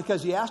have not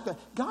because you ask not.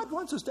 God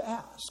wants us to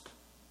ask.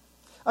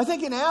 I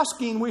think in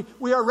asking,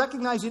 we are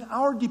recognizing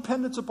our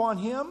dependence upon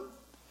him,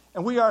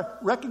 and we are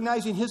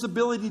recognizing his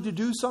ability to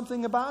do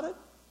something about it.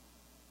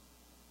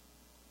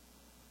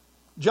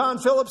 John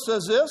Phillips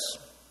says this: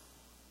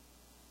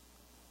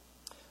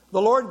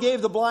 the Lord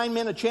gave the blind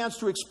men a chance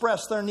to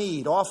express their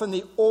need. Often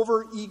the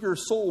overeager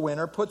soul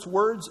winner puts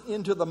words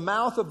into the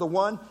mouth of the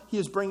one he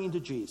is bringing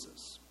to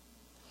Jesus.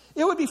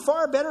 It would be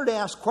far better to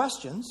ask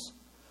questions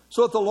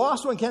so that the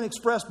lost one can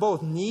express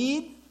both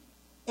need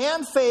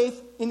and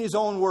faith in his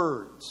own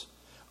words.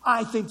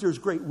 I think there's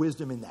great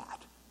wisdom in that.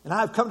 And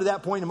I've come to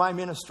that point in my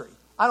ministry.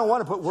 I don't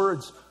want to put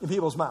words in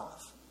people's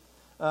mouth.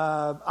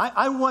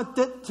 I want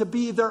that to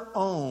be their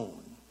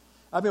own.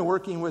 I've been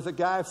working with a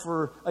guy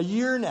for a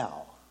year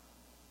now.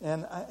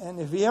 And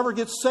if he ever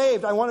gets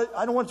saved, I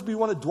don't want it to be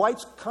one of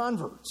Dwight's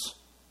converts,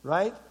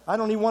 right? I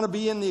don't even want to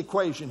be in the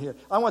equation here.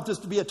 I want this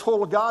to be a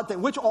total God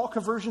thing, which all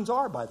conversions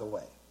are, by the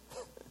way.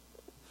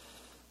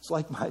 It's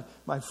like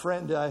my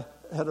friend, I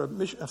had a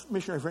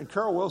missionary friend,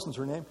 Carol Wilson's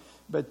her name,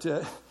 but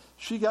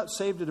she got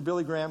saved at a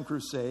Billy Graham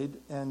crusade,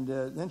 and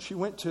then she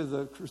went to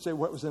the crusade,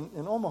 what was in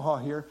Omaha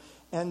here,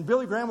 and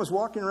Billy Graham was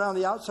walking around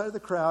the outside of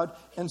the crowd,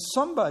 and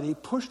somebody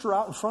pushed her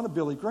out in front of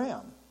Billy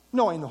Graham.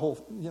 Knowing the whole,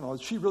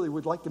 she really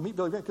would like to meet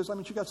Billy Graham because,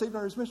 she got saved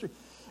under his ministry.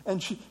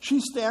 And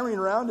she's stammering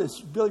around as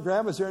Billy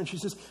Graham was there, and she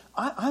says,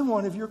 I'm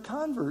one of your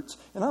converts,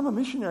 and I'm a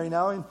missionary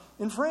now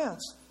in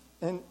France.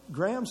 And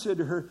Graham said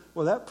to her,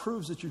 well, that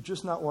proves that you're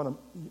just not one of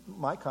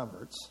my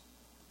converts.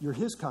 You're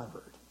his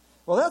convert.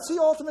 Well, that's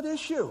the ultimate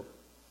issue.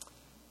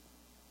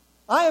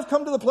 I have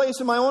come to the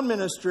place in my own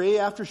ministry,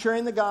 after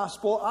sharing the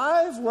gospel,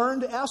 I've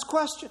learned to ask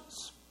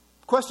questions.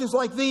 Questions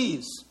like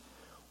these.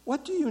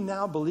 What do you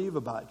now believe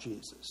about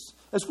Jesus?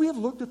 As we have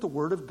looked at the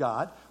Word of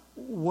God,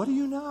 what do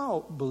you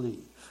now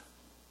believe?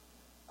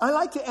 I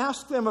like to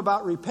ask them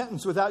about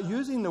repentance without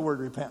using the word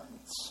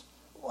repentance.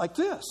 Like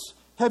this.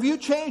 Have you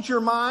changed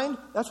your mind?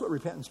 That's what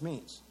repentance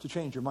means, to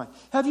change your mind.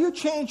 Have you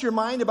changed your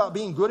mind about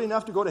being good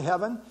enough to go to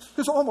heaven?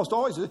 Because almost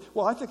always,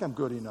 well, I think I'm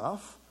good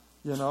enough,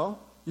 You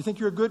think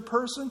you're a good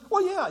person?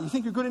 Well, yeah. You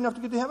think you're good enough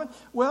to get to heaven?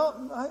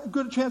 Well,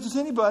 good a chance as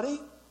anybody.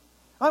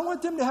 I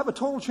want them to have a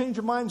total change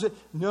of mind and say,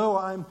 no,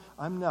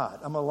 I'm not.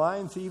 I'm a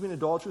lying, thieving,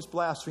 adulterous,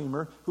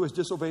 blasphemer who has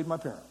disobeyed my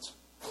parents.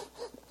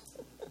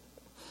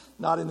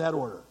 Not in that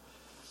order.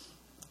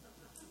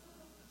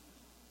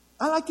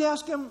 I like to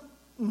ask him,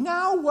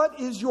 now what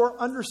is your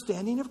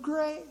understanding of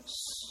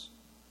grace?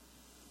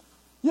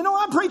 You know,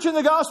 I'm preaching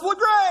the gospel of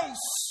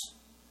grace.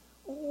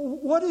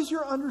 What is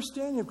your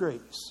understanding of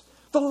grace?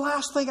 The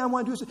last thing I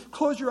want to do is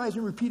close your eyes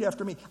and repeat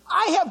after me.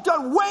 I have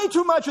done way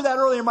too much of that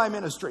early in my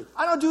ministry.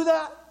 I don't do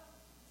that.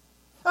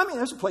 I mean,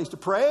 there's a place to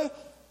pray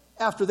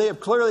after they have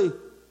clearly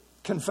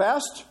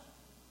confessed.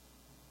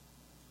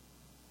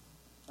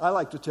 I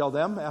like to tell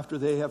them after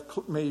they have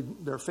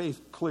made their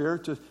faith clear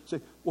to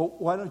say, well,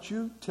 why don't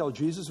you tell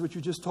Jesus what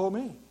you just told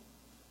me?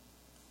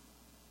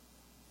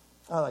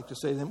 I like to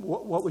say to them,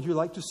 what would you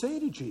like to say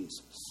to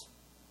Jesus?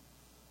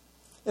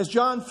 As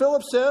John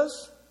Phillips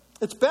says,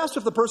 it's best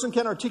if the person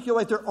can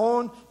articulate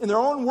in their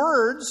own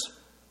words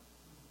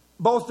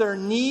both their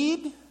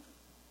need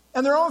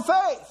and their own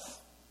faith.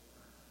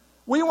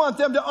 We want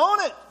them to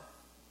own it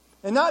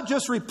and not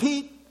just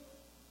repeat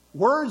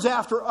words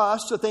after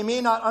us that they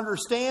may not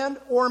understand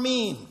or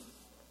mean.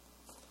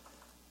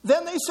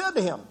 Then they said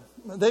to him,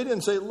 they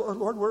didn't say,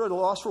 Lord, we're at a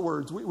loss for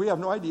words. We have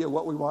no idea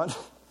what we want.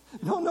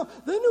 No,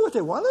 they knew what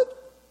they wanted.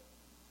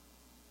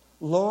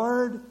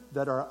 Lord,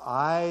 that our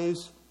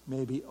eyes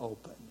may be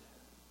opened.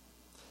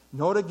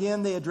 Note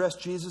again, they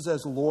addressed Jesus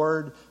as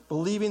Lord,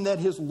 believing that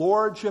his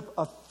lordship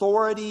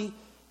authority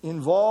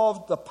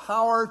involved the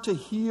power to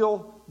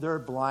heal their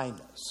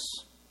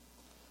blindness.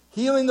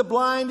 Healing the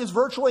blind is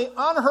virtually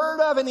unheard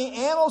of in the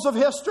annals of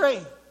history.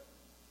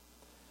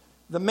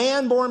 The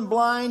man born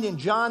blind in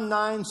John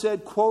 9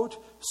 said,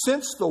 quote,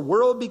 since the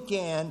world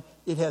began,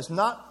 it has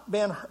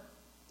been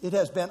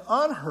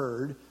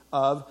unheard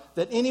of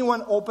that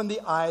anyone opened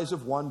the eyes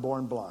of one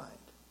born blind.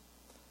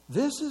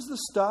 This is the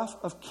stuff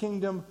of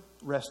kingdom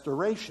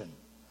restoration,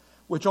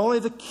 which only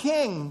the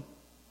king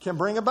can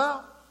bring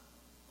about.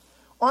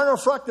 Arnold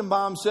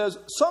Fruchtenbaum says,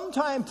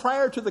 sometime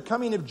prior to the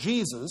coming of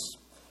Jesus,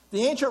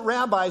 the ancient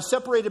rabbis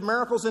separated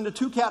miracles into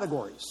two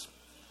categories.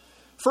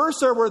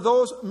 First, there were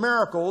those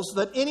miracles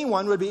that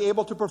anyone would be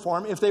able to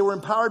perform if they were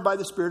empowered by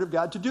the Spirit of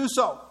God to do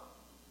so.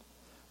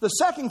 The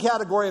second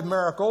category of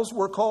miracles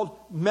were called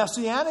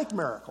messianic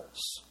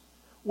miracles,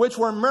 which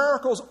were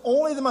miracles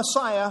only the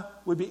Messiah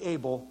would be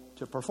able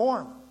to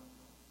perform.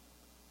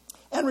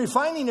 And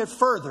refining it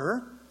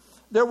further,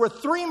 there were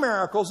three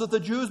miracles that the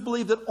Jews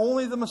believed that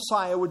only the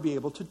Messiah would be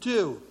able to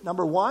do.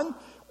 Number one,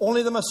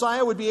 only the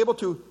Messiah would be able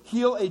to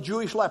heal a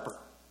Jewish leper.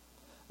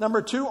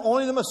 Number two,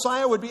 only the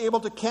Messiah would be able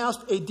to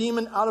cast a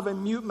demon out of a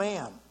mute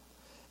man.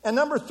 And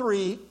number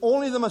three,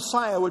 only the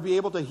Messiah would be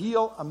able to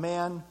heal a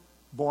man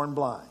born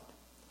blind.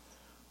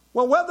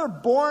 Well, whether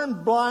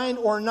born blind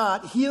or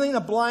not, healing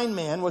a blind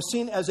man was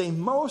seen as a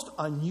most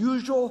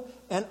unusual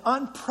and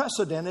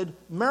unprecedented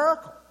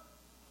miracle.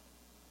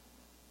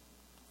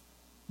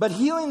 But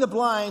healing the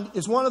blind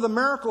is one of the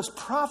miracles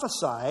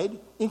prophesied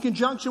in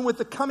conjunction with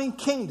the coming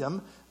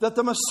kingdom that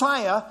the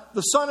Messiah,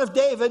 the Son of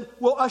David,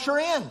 will usher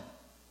in.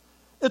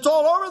 It's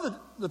all over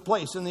the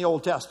place in the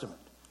Old Testament.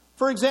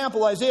 For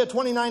example, Isaiah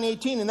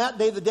 29:18, in that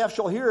day the deaf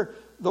shall hear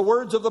the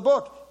words of the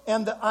book,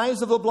 and the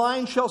eyes of the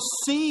blind shall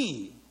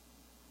see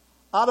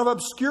out of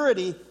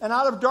obscurity and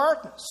out of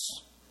darkness.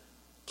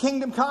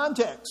 Kingdom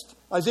context.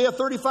 Isaiah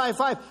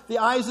 35:5, the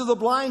eyes of the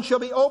blind shall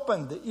be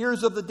opened, the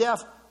ears of the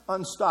deaf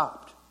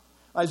unstopped.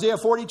 Isaiah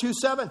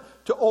 42:7,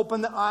 to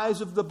open the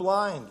eyes of the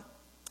blind,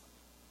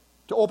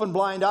 to open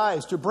blind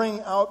eyes, to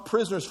bring out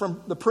prisoners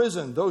from the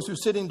prison, those who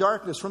sit in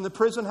darkness from the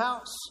prison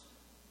house.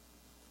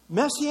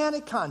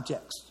 Messianic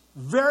context,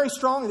 very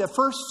strongly, that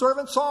first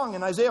servant song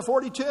in Isaiah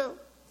 42.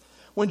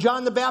 When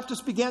John the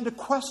Baptist began to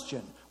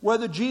question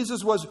whether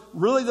Jesus was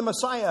really the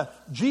Messiah,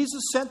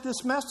 Jesus sent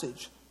this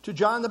message to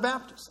John the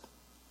Baptist.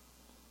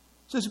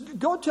 He says,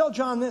 go tell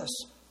John this.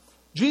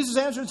 Jesus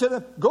answered and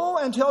said, go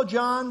and tell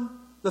John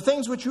the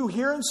things which you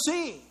hear and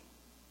see.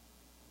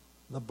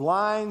 The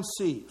blind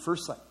see.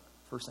 First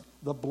thing.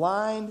 The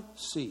blind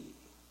see.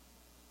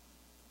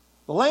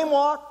 The lame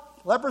walk,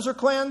 lepers are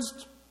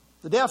cleansed,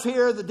 the deaf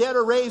hear, the dead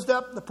are raised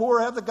up, the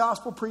poor have the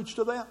gospel preached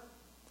to them.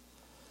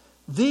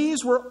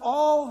 These were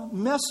all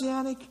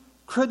messianic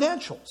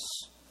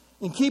credentials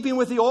in keeping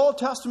with the Old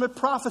Testament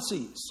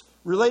prophecies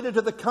related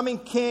to the coming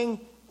king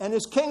and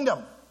his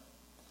kingdom.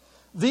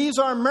 These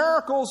are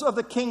miracles of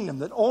the kingdom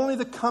that only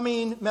the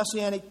coming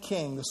messianic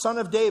king, the Son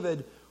of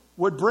David,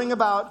 would bring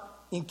about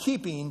in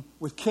keeping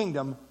with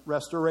kingdom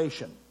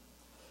restoration.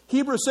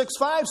 Hebrews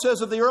 6:5 says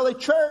of the early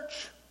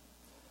church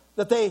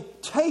that they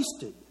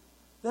tasted,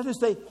 that is,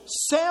 they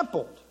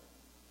sampled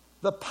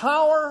the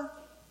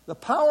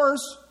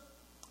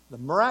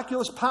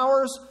miraculous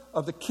powers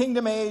of the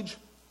kingdom age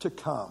to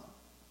come.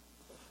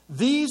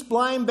 These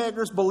blind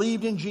beggars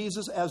believed in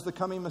Jesus as the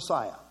coming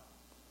Messiah,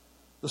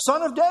 the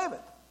Son of David,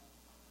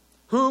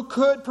 who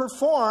could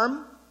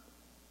perform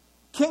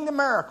kingdom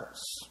miracles,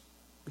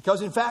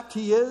 because in fact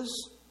he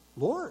is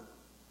Lord.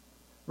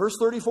 Verse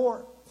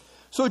 34,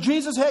 So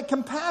Jesus had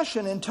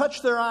compassion and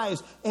touched their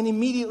eyes, and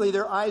immediately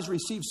their eyes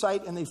received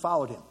sight and they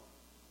followed him.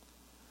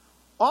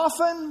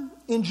 Often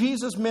in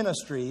Jesus'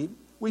 ministry,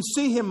 we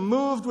see him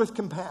moved with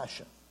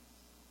compassion.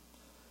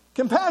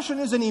 Compassion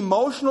is an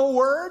emotional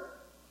word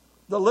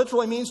that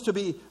literally means to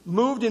be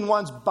moved in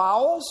one's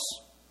bowels.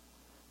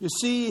 You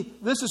see,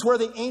 this is where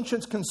the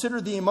ancients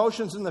considered the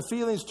emotions and the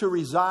feelings to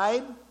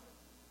reside.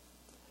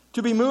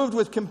 To be moved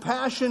with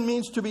compassion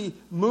means to be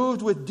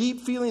moved with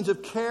deep feelings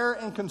of care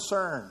and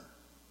concern.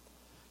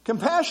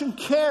 Compassion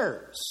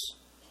cares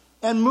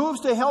and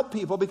moves to help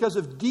people because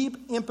of deep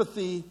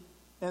empathy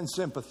and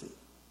sympathy.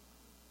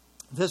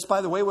 This,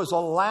 by the way, was the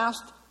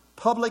last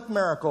public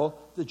miracle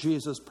that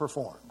Jesus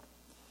performed.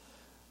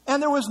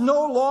 And there was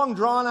no long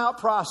drawn-out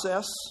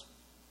process.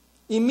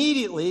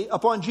 Immediately,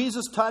 upon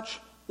Jesus' touch,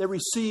 they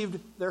received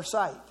their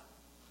sight.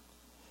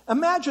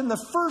 Imagine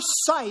the first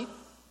sight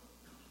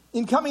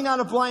in coming out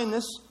of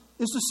blindness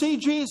is to see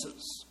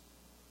Jesus.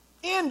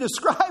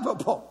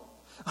 Indescribable.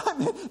 I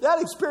mean,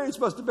 that experience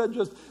must have been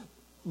just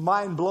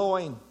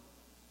mind-blowing.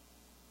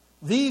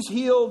 These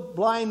healed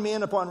blind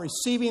men, upon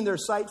receiving their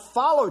sight,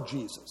 followed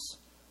Jesus,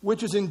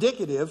 which is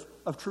indicative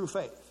of true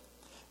faith.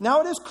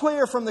 Now it is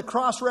clear from the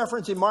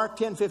cross-reference in Mark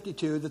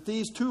 10:52 that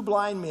these two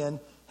blind men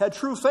had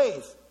true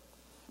faith,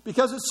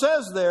 because it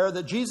says there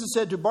that Jesus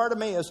said to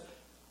Bartimaeus,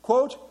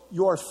 quote,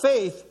 "Your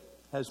faith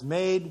has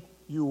made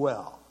you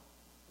well."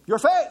 Your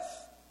faith.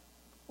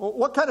 Well,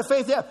 what kind of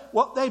faith they have?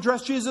 Well, they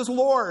dressed Jesus as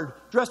Lord,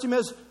 dressed him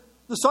as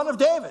the Son of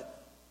David.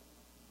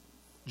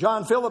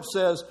 John Phillips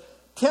says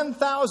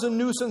 10,000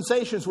 new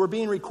sensations were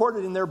being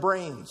recorded in their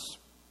brains.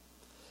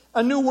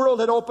 A new world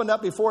had opened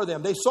up before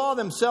them. They saw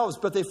themselves,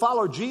 but they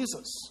followed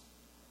Jesus.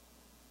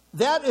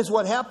 That is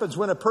what happens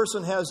when a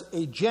person has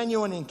a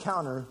genuine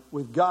encounter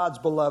with God's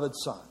beloved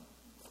Son.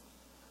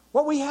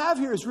 What we have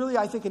here is really,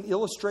 I think, an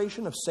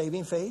illustration of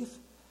saving faith.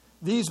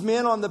 These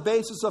men, on the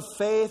basis of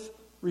faith,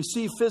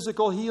 receive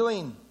physical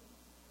healing.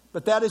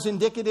 But that is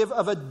indicative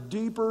of a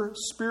deeper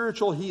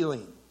spiritual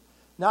healing.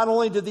 Not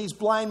only did these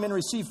blind men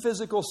receive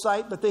physical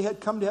sight, but they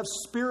had come to have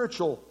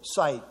spiritual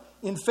sight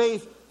in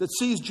faith that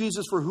sees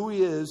Jesus for who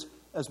he is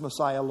as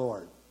Messiah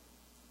Lord.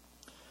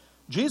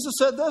 Jesus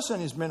said this in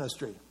his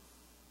ministry.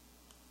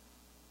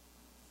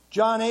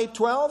 John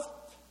 8:12,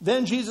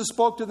 then Jesus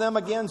spoke to them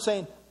again,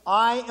 saying,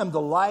 I am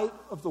the light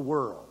of the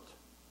world.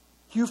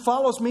 He who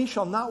follows me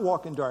shall not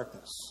walk in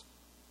darkness,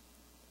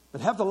 but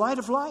have the light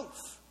of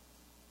life.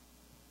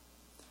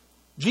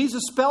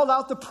 Jesus spelled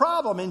out the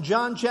problem in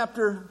John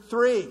chapter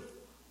 3.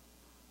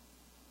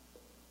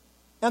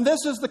 And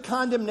this is the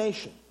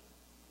condemnation,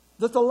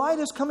 that the light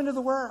has come into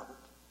the world.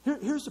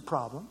 Here's the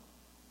problem.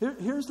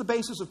 Here's the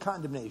basis of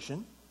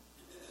condemnation.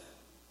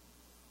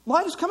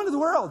 Light has come into the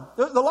world.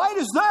 The light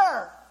is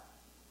there,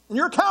 and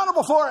you're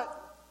accountable for it.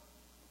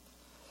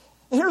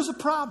 And here's the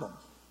problem.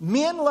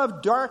 Men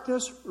love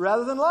darkness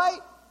rather than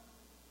light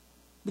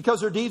because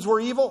their deeds were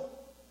evil.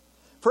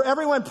 For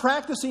everyone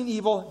practicing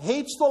evil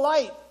hates the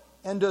light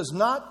and does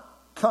not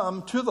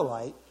come to the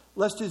light,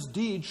 lest his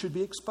deeds should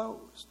be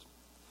exposed.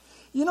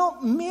 You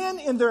know, men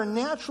in their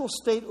natural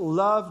state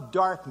love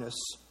darkness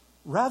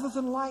rather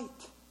than light.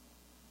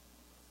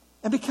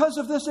 And because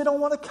of this, they don't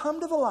want to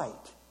come to the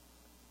light.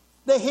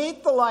 They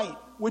hate the light,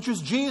 which is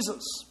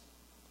Jesus.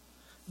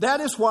 That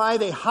is why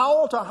they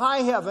howl to high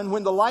heaven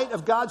when the light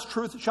of God's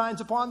truth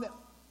shines upon them.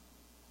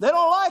 They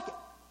don't like it.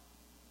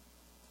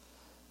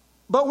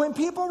 But when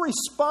people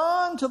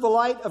respond to the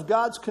light of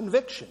God's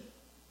conviction,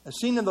 as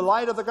seen in the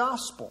light of the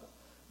gospel,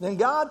 then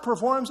God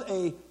performs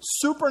a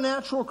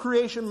supernatural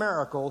creation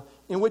miracle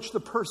in which the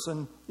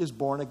person is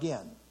born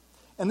again.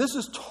 And this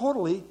is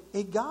totally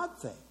a God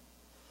thing.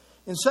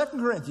 In 2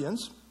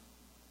 Corinthians,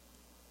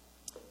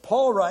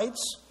 Paul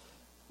writes,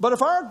 but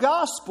if our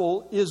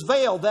gospel is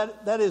veiled,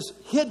 that is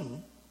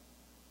hidden,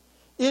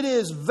 it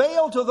is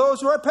veiled to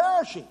those who are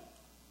perishing,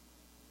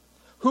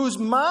 whose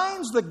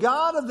minds the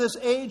God of this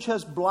age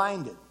has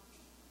blinded,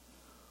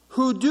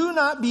 who do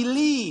not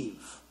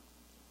believe,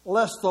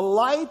 lest the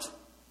light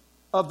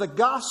of the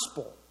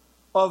gospel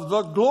of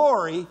the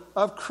glory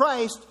of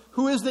Christ,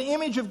 who is the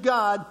image of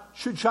God,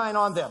 should shine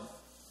on them.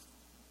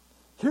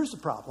 Here's the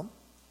problem.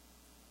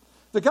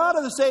 The God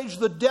of this age,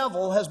 the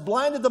devil, has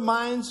blinded the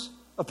minds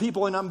of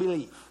people in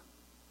unbelief.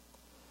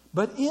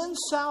 But in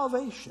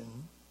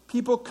salvation,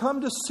 people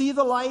come to see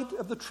the light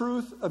of the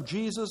truth of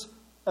Jesus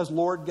as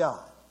Lord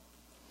God.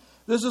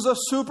 This is a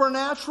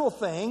supernatural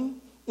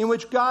thing in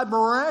which God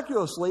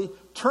miraculously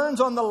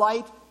turns on the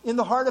light in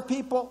the heart of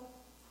people.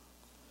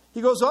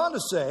 He goes on to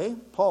say,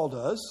 Paul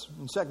does,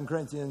 in 2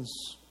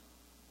 Corinthians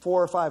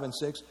 4, 5, and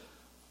 6,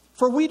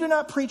 for we do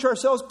not preach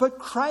ourselves, but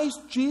Christ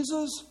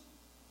Jesus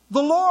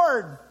the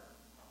Lord,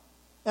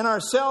 and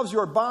ourselves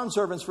your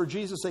bondservants for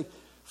Jesus' sake.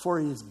 For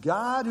it is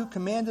God who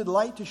commanded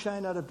light to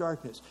shine out of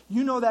darkness.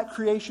 You know that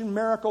creation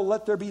miracle,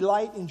 let there be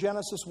light, in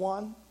Genesis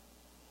 1?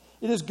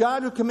 It is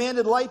God who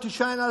commanded light to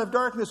shine out of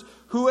darkness,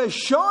 who has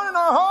shown in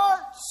our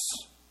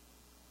hearts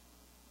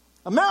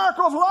a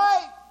miracle of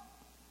light,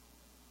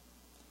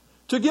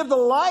 to give the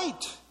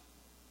light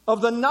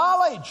of the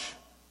knowledge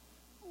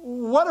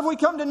What have we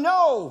come to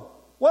know?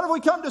 What have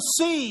we come to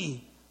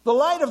see? The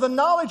light of the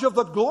knowledge of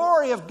the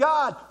glory of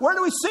God. Where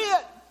do we see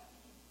it?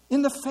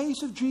 In the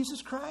face of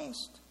Jesus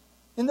Christ.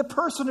 In the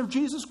person of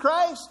Jesus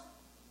Christ.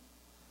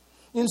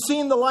 In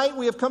seeing the light,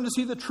 we have come to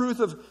see the truth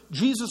of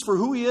Jesus for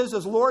who He is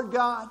as Lord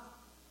God.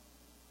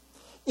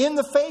 In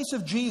the face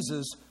of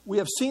Jesus, we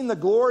have seen the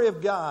glory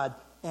of God,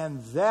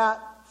 and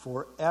that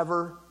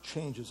forever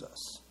changes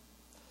us.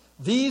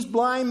 These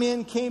blind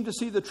men came to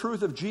see the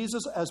truth of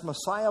Jesus as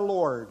Messiah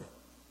Lord,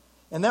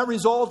 and that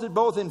resulted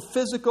both in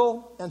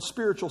physical and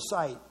spiritual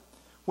sight.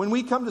 When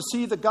we come to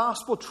see the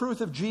gospel truth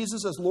of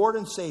Jesus as Lord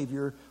and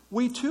Savior,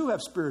 we too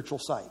have spiritual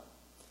sight.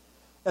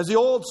 As the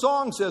old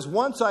song says,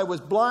 once I was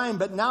blind,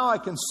 but now I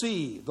can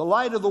see. The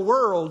light of the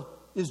world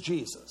is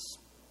Jesus.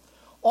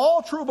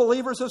 All true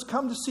believers have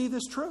come to see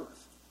this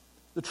truth.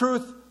 The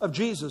truth of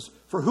Jesus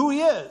for who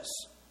He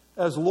is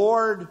as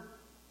Lord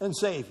and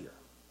Savior.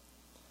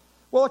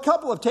 Well, a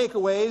couple of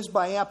takeaways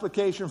by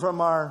application from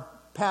our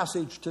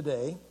passage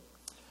today.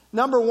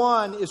 Number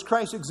one is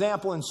Christ's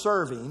example in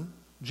serving.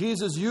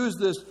 Jesus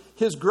used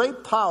His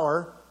great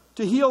power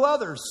to heal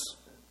others,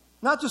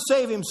 not to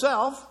save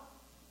Himself.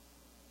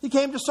 He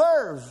came to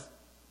serve,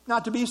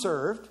 not to be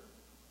served.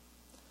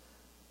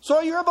 So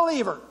you're a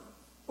believer.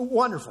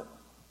 Wonderful.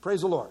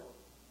 Praise the Lord.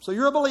 So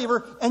you're a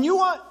believer, and you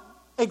want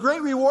a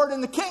great reward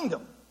in the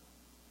kingdom,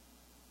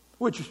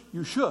 which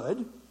you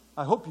should.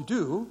 I hope you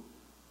do.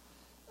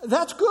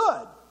 That's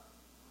good.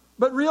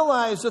 But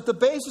realize that the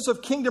basis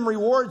of kingdom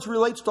rewards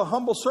relates to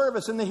humble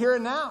service in the here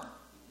and now.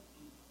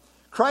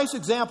 Christ's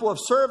example of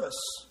service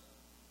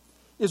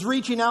is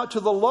reaching out to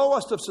the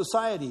lowest of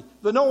society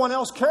that no one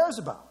else cares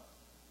about.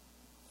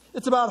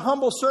 It's about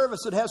humble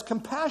service that has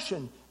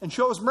compassion and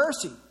shows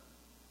mercy.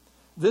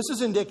 This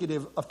is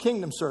indicative of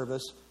kingdom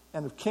service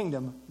and of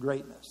kingdom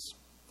greatness.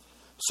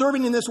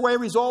 Serving in this way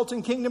results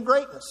in kingdom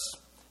greatness.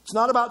 It's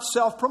not about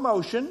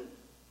self-promotion,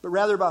 but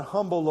rather about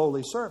humble,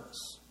 lowly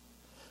service.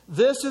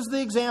 This is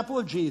the example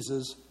of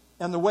Jesus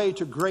and the way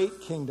to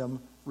great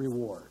kingdom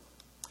reward.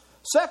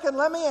 Second,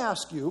 let me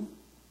ask you,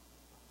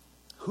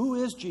 who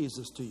is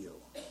Jesus to you?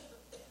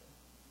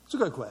 It's a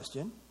good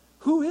question.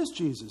 Who is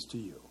Jesus to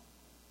you?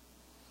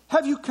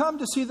 Have you come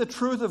to see the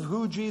truth of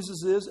who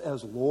Jesus is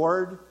as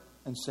Lord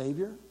and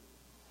Savior?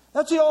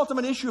 That's the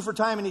ultimate issue for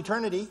time and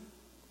eternity.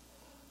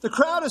 The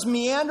crowd is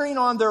meandering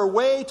on their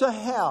way to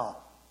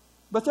hell.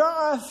 But there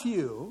are a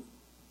few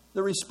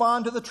that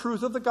respond to the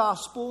truth of the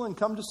gospel and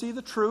come to see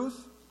the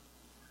truth.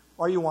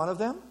 Are you one of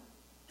them?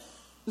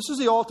 This is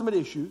the ultimate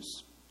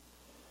issues.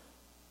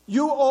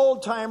 You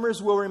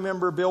old-timers will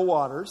remember Bill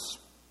Waters.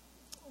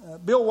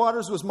 Bill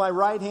Waters was my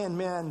right-hand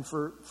man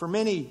for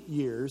many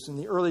years in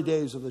the early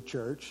days of the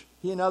church.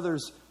 He and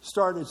others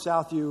started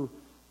Southview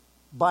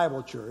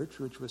Bible Church,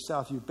 which was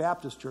Southview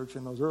Baptist Church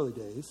in those early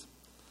days.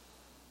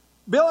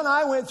 Bill and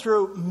I went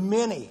through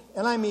many,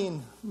 and I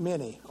mean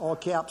many, all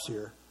caps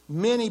here,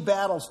 many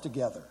battles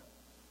together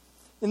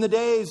in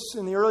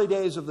the early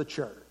days of the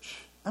church.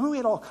 I mean, we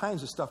had all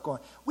kinds of stuff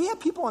going. We had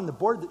people on the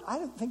board that I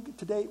don't think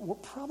today were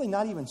probably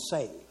not even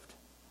saved.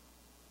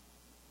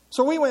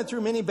 So we went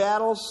through many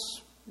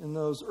battles in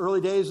those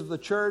early days of the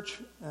church,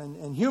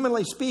 and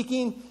humanly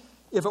speaking,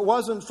 if it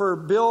wasn't for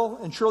Bill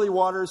and Shirley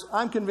Waters,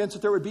 I'm convinced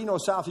that there would be no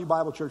Southview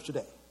Bible Church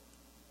today.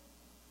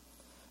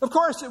 Of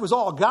course, it was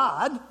all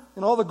God,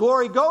 and all the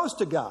glory goes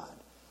to God.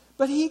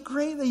 But He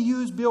greatly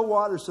used Bill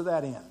Waters to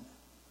that end.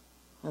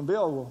 And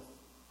Bill will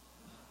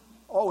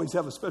always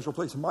have a special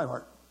place in my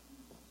heart.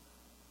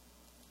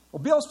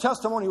 Well, Bill's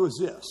testimony was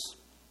this.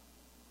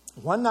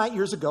 One night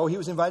years ago, he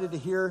was invited to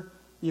hear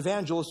the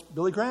evangelist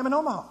Billy Graham in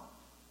Omaha.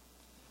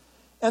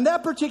 And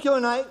that particular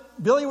night,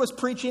 Billy was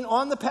preaching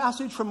on the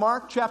passage from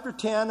Mark chapter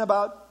 10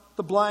 about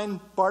the blind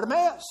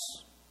Bartimaeus.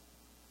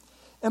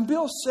 And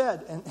Bill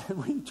said, and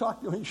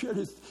when he shared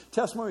his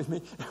testimony with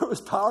me, it was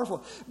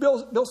powerful.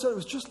 Bill said it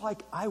was just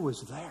like I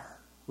was there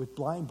with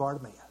blind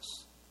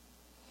Bartimaeus.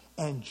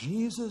 And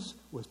Jesus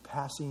was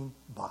passing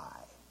by.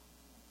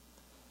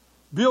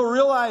 Bill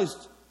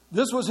realized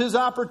this was his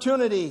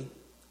opportunity.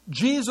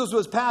 Jesus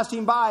was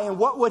passing by, and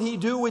what would he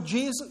do with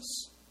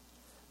Jesus?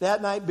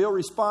 That night, Bill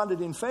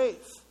responded in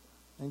faith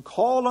and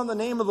called on the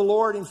name of the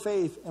Lord in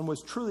faith and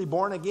was truly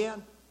born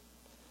again.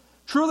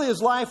 Truly,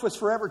 his life was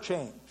forever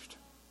changed.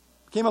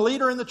 Became a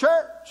leader in the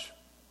church.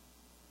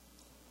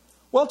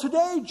 Well,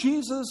 today,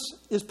 Jesus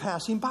is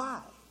passing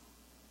by.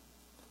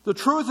 The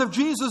truth of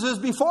Jesus is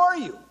before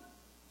you.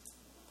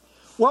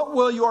 What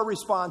will your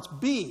response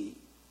be?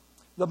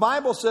 The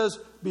Bible says,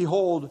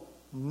 behold,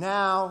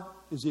 now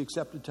is the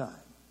accepted time.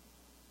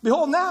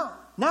 Behold, now.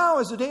 Now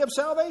is the day of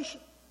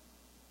salvation.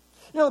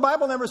 You know, the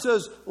Bible never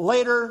says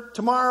later,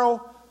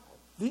 tomorrow.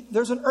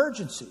 There's an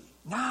urgency.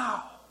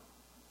 Now.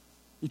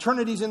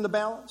 Eternity's in the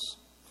balance.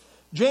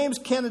 James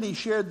Kennedy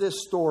shared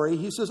this story.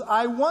 He says,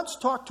 I once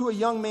talked to a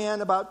young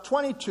man about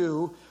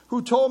 22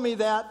 who told me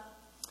that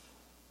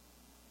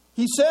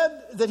he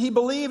said that he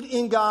believed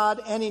in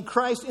God and in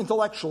Christ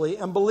intellectually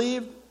and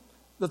believed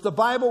that the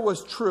Bible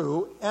was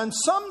true and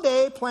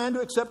someday planned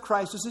to accept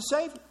Christ as his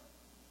Savior.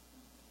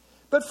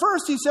 But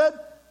first, he said,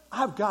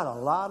 I've got a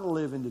lot of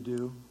living to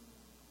do.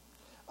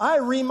 I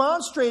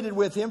remonstrated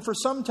with him for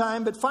some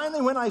time, but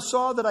finally when I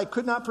saw that I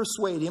could not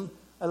persuade him,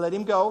 I let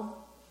him go,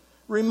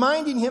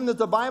 reminding him that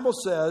the Bible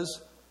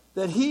says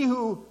that he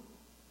who,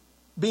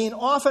 being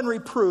often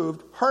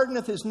reproved,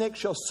 hardeneth his neck,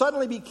 shall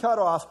suddenly be cut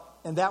off,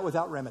 and that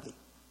without remedy.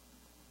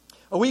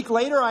 A week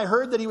later, I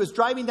heard that he was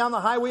driving down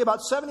the highway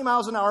about 70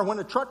 miles an hour when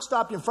a truck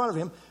stopped in front of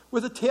him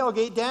with the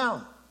tailgate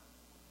down.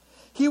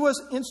 He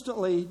was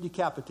instantly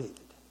decapitated.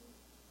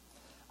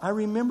 I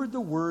remembered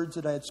the words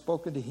that I had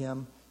spoken to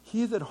him.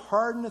 He that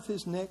hardeneth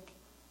his neck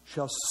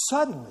shall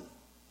suddenly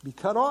be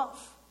cut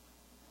off,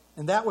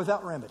 and that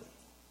without remedy.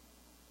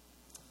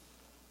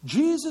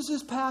 Jesus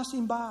is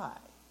passing by.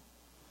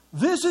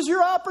 This is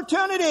your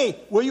opportunity.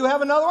 Will you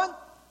have another one?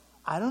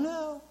 I don't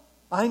know.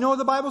 I know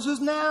the Bible says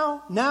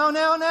now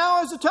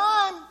is the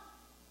time.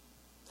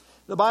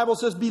 The Bible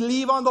says,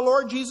 believe on the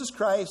Lord Jesus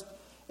Christ,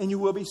 and you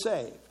will be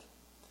saved.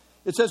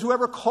 It says,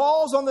 whoever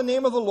calls on the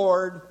name of the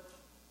Lord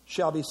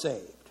shall be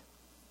saved.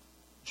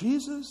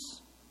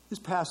 Jesus is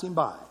passing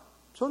by,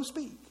 so to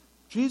speak.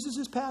 Jesus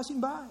is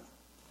passing by.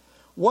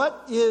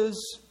 What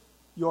is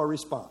your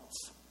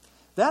response?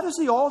 That is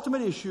the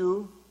ultimate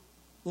issue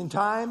in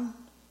time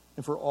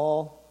and for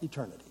all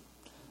eternity.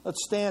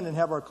 Let's stand and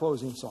have our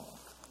closing song.